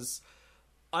because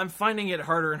I'm finding it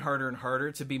harder and harder and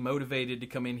harder to be motivated to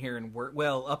come in here and work.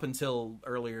 Well, up until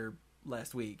earlier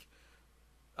last week,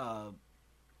 for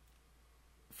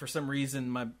some reason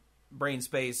my brain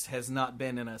space has not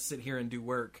been in a sit here and do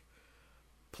work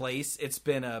place. It's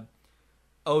been a,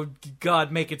 oh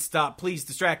God, make it stop, please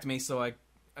distract me. So I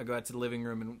go out to the living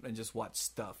room and just watch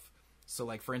stuff. So,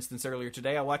 like, for instance, earlier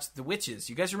today, I watched The Witches.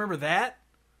 You guys remember that?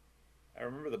 I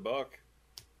remember the book.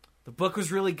 The book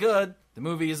was really good. The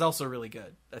movie is also really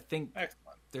good. I think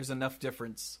Excellent. There's enough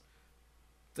difference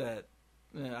that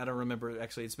I don't remember.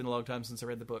 Actually, it's been a long time since I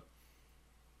read the book.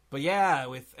 But yeah,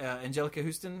 with Angelica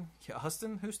Houston. I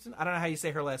don't know how you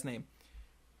say her last name.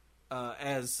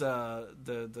 As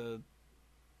the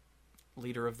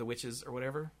leader of the witches or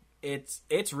whatever. It's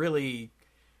really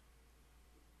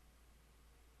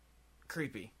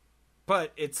creepy,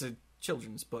 but it's a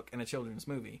children's book and a children's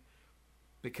movie,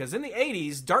 because in the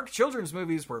 80s dark children's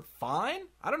movies were fine.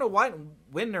 I don't know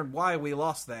when or why we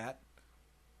lost that,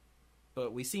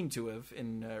 but we seem to have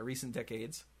in recent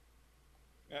decades.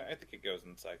 I think it goes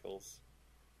in cycles.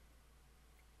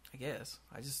 I guess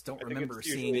I just don't remember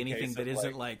seeing anything that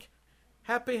isn't like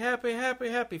happy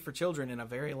for children in a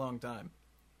very long time.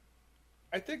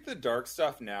 I think the dark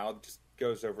stuff now just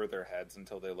goes over their heads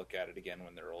until they look at it again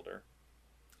when they're older.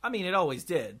 I mean, it always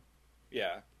did.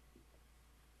 Yeah.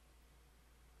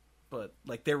 But,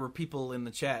 like, there were people in the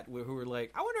chat who were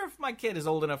like, I wonder if my kid is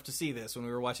old enough to see this when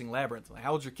we were watching Labyrinth. Like,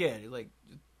 how old's your kid? He's like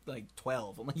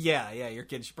 12. I'm like, yeah, your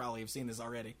kid should probably have seen this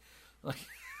already. Like,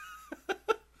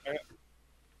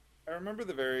 I remember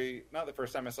not the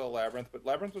first time I saw Labyrinth, but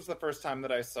Labyrinth was the first time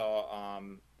that I saw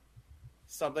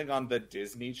something on the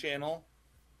Disney Channel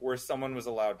where someone was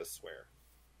allowed to swear.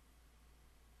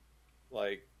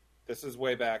 Like, this is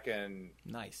way back in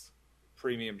nice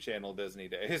premium channel Disney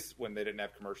days when they didn't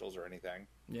have commercials or anything.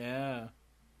 Yeah.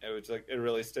 It was like, it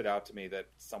really stood out to me that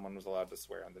someone was allowed to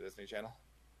swear on the Disney Channel.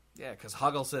 Yeah, because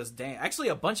Hoggle says damn. Actually,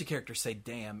 a bunch of characters say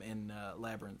damn in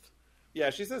Labyrinth.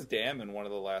 Yeah, she says damn in one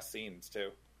of the last scenes,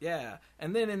 too. Yeah,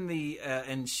 and then in the,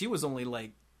 and she was only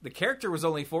like, the character was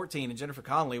only 14 and Jennifer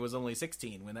Connelly was only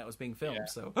 16 when that was being filmed,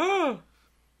 so.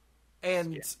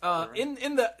 And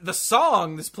in the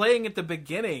song that's playing at the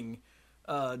beginning,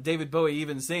 David Bowie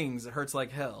even sings "It Hurts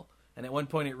Like Hell," and at one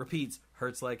point it repeats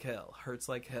 "Hurts like hell, hurts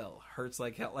like hell, hurts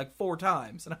like hell" like 4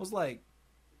 times, and I was like,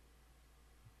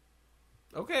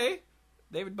 "Okay,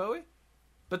 David Bowie,"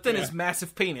 but then his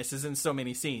massive penis is in so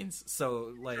many scenes,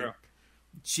 so like,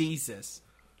 Jesus.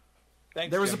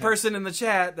 Thanks, there was a person in the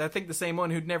chat, I think the same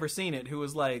one who'd never seen it, who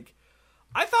was like,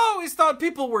 I always thought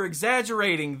people were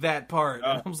exaggerating that part.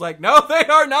 And I was like, no, they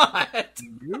are not.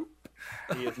 Nope.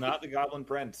 He is not the Goblin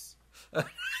Prince. But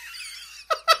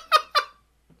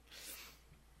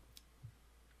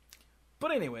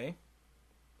anyway,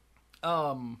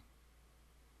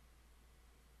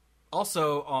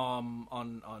 also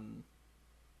on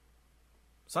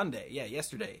Sunday,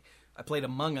 yesterday, I played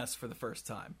Among Us for the first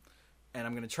time. And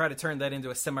I'm going to try to turn that into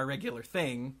a semi-regular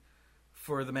thing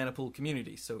for the Manapool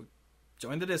community. So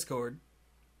join the Discord,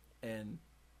 and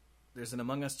there's an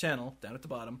Among Us channel down at the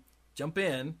bottom. Jump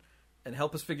in and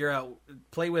help us figure out,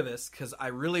 play with us, because I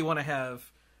really want to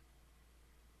have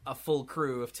a full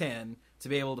crew of 10 to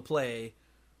be able to play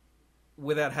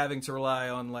without having to rely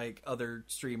on like other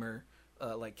streamer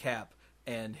like Cap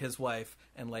and his wife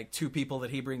and like 2 people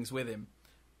that he brings with him.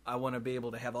 I want to be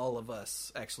able to have all of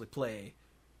us actually play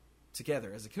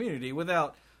together as a community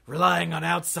without relying on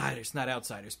outsiders. Not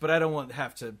outsiders, but I don't want to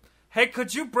have to, hey,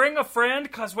 could you bring a friend?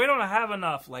 Because we don't have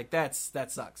enough. Like, that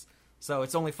sucks. So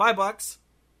it's only $5,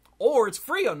 or it's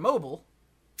free on mobile.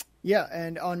 Yeah,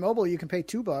 and on mobile you can pay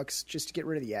 $2 just to get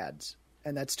rid of the ads,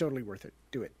 and that's totally worth it.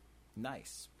 Do it.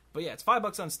 Nice. But yeah, it's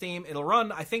 $5 on Steam. It'll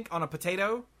run, I think, on a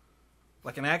potato,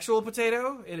 like an actual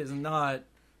potato. It is not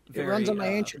very... It runs on my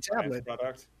ancient tablet.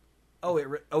 Product.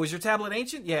 Is your tablet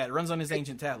ancient? Yeah, it runs on his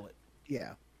ancient tablet.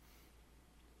 Yeah.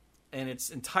 And it's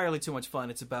entirely too much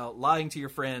fun. It's about lying to your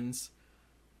friends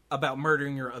about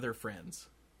murdering your other friends.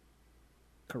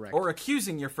 Correct. Or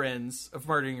accusing your friends of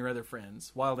murdering your other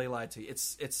friends while they lie to you.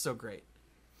 It's so great.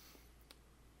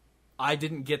 I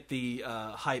didn't get the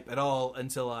hype at all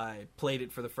until I played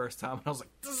it for the first time. And I was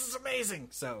like, this is amazing!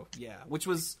 So, yeah. Which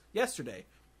was yesterday.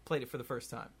 Played it for the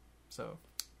first time. So,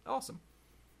 awesome.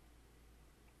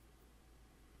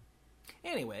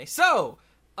 Anyway, so,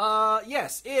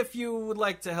 yes, if you would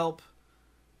like to help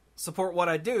support what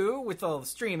I do with all the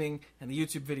streaming and the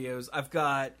YouTube videos, I've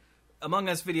got Among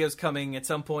Us videos coming at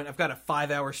some point. I've got a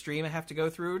 5-hour stream I have to go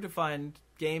through to find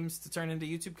games to turn into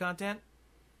YouTube content.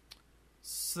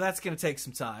 So that's going to take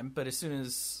some time, but as soon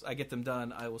as I get them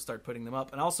done, I will start putting them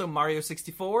up. And also, Mario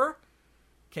 64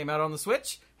 came out on the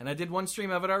Switch, and I did one stream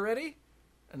of it already.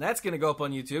 And that's going to go up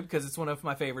on YouTube because it's one of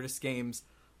my favoriteest games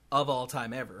of all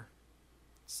time ever.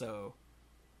 So,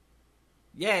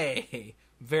 yay!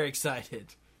 Very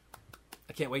excited.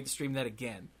 I can't wait to stream that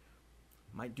again.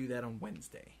 Might do that on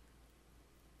Wednesday.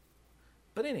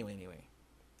 But anyway.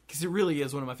 Because it really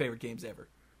is one of my favorite games ever.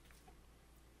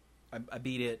 I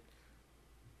beat it.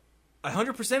 I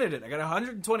 100%ed it. I got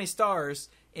 120 stars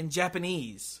in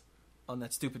Japanese on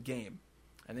that stupid game.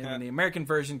 And then when the American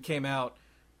version came out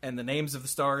and the names of the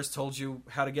stars told you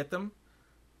how to get them,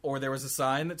 or there was a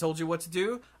sign that told you what to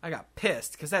do, I got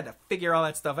pissed because I had to figure all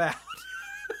that stuff out.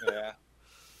 Yeah.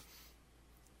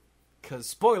 Because,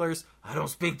 spoilers, I don't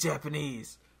speak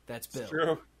Japanese. That's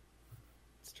Bill.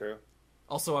 It's true.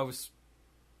 Also, I was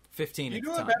 15 You at the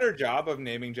do a time. better job of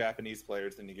naming Japanese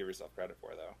players than you give yourself credit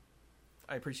for, though.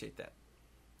 I appreciate that.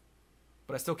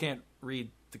 But I still can't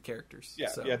read the characters. Yeah,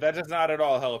 so. yeah, that does not at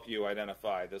all help you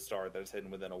identify the star that is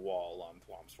hidden within a wall on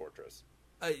Thwomp's Fortress.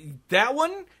 That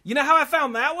one? You know how I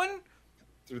found that one?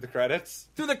 Through the credits?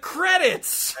 Through the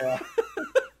credits! Yeah.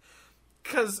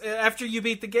 Because after you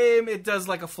beat the game, it does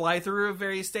like a fly-through of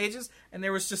various stages, and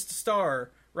there was just a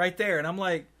star right there, and I'm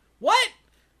like, what?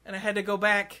 And I had to go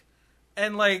back,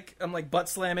 and like, I'm like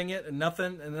butt-slamming it, and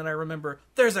nothing, and then I remember,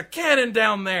 there's a cannon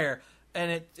down there!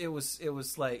 And it was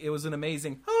an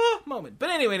amazing moment. But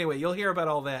anyway, you'll hear about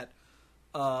all that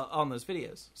on those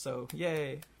videos. So,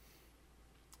 yay.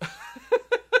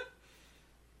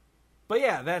 But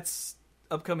yeah, that's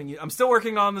upcoming. I'm still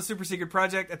working on the super secret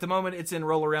project. At the moment, it's in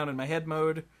roll around in my head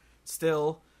mode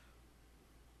still,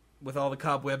 with all the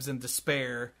cobwebs and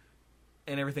despair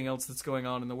and everything else that's going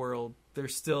on in the world.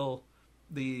 There's still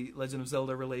the Legend of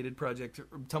Zelda related project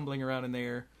tumbling around in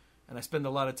there, and I spend a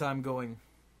lot of time going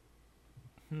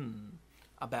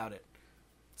about it.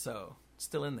 So,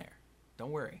 still in there.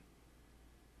 Don't worry.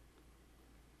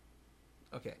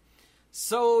 Okay.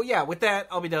 So, yeah, with that,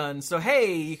 I'll be done. So,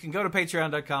 hey, you can go to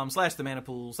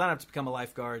patreon.com/themanapool, sign up to become a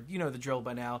lifeguard. You know the drill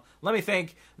by now. Let me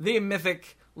thank the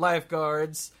mythic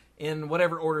lifeguards in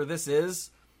whatever order this is.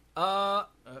 Hang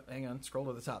on, scroll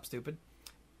to the top, stupid.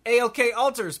 ALK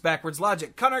Alters, Backwards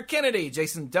Logic, Connor Kennedy,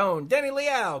 Jason Doan, Danny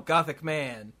Liao, Gothic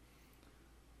Man,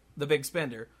 The Big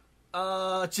Spender,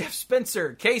 Jeff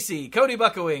Spencer, Casey, Cody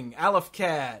Buckowing, Aleph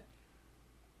Cat.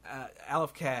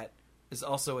 Aleph Cat is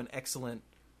also an excellent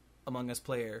Among Us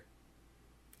player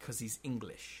because he's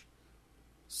English.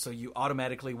 So you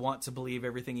automatically want to believe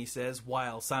everything he says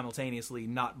while simultaneously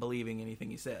not believing anything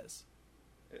he says.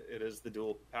 It is the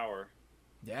dual power.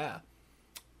 Yeah.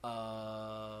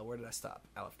 Where did I stop?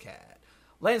 Aleph Cat.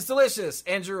 Lance Delicious,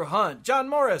 Andrew Hunt, John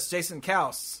Morris, Jason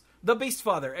Kaus, The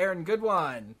Beastfather, Aaron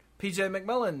Goodwine, PJ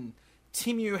McMillan,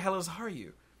 Timu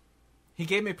Helazharu. He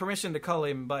gave me permission to call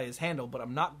him by his handle, but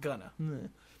I'm not gonna.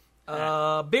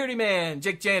 Beardy Man,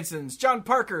 Jake Jansons, John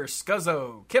Parker,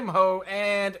 Scuzzo, Kim Ho,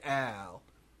 and Al.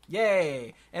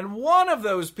 Yay! And one of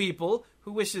those people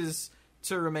who wishes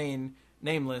to remain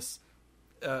nameless,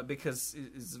 because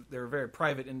they're a very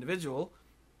private individual,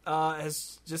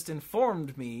 has just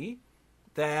informed me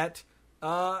that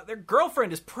their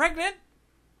girlfriend is pregnant.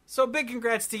 So big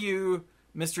congrats to you,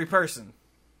 mystery person.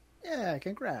 Yeah,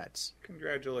 congrats.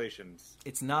 Congratulations.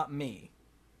 It's not me.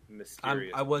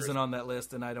 Mysterious. I wasn't on that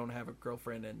list, and I don't have a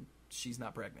girlfriend, and she's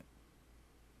not pregnant.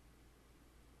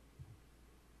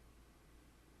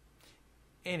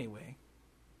 Anyway.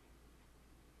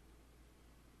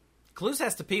 Clues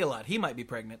has to pee a lot. He might be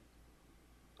pregnant.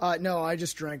 No, I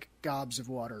just drank gobs of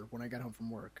water when I got home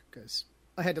from work because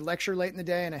I had to lecture late in the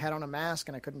day and I had on a mask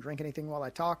and I couldn't drink anything while I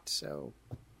talked. So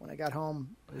when I got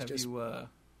home, it was just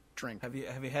drink. Have you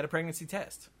had a pregnancy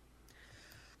test?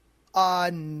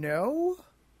 No.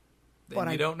 Then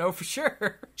but you don't know for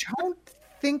sure. Don't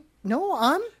think. No,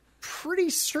 I'm pretty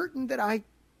certain that I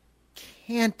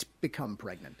can't become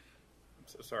pregnant. I'm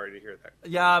so sorry to hear that.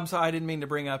 Yeah, I'm sorry. I didn't mean to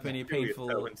bring up any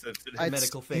painful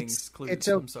medical things. Clues.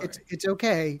 I'm sorry. It's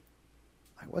okay.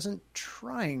 I wasn't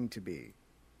trying to be.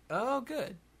 Oh,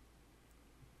 good.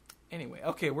 Anyway,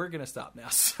 okay, we're going to stop now.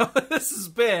 So this has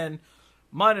been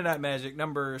Monday Night Magic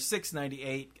number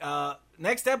 698.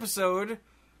 Next episode,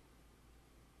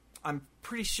 I'm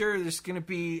pretty sure there's going to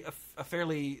be a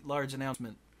fairly large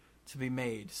announcement to be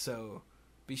made. So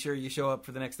be sure you show up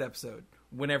for the next episode,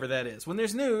 whenever that is. When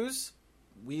there's news,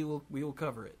 we will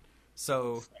cover it.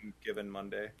 So some given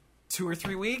Monday. 2 or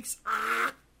 3 weeks.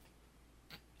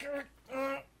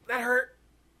 That hurt.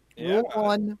 Yeah, Roll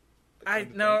on.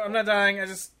 No, I'm not dying. I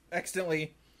just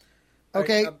accidentally.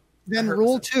 Okay, then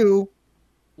rule 2.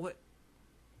 What?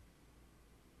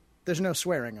 There's no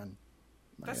swearing on.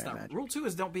 That's not Magic. Rule 2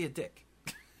 is don't be a dick.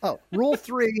 Oh, rule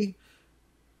 3.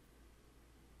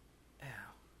 Ow.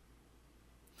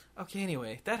 Okay,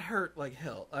 anyway, that hurt like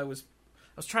hell. I was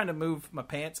trying to move my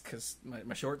pants because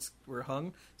my shorts were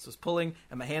hung, so I was pulling,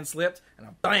 and my hand slipped, and I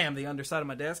bam the underside of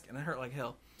my desk, and it hurt like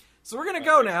hell. So we're gonna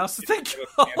go now. So thank you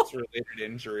all. Cancer-related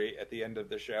injury at the end of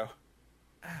the show.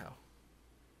 Ow.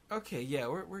 Okay, yeah,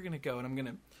 we're gonna go, and I'm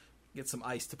gonna get some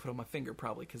ice to put on my finger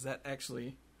probably because that actually,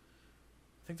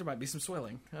 I think there might be some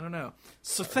swelling. I don't know.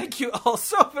 So thank you all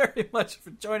so very much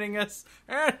for joining us,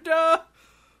 and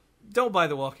don't buy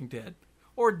The Walking Dead,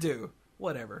 or do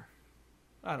whatever.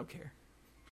 I don't care.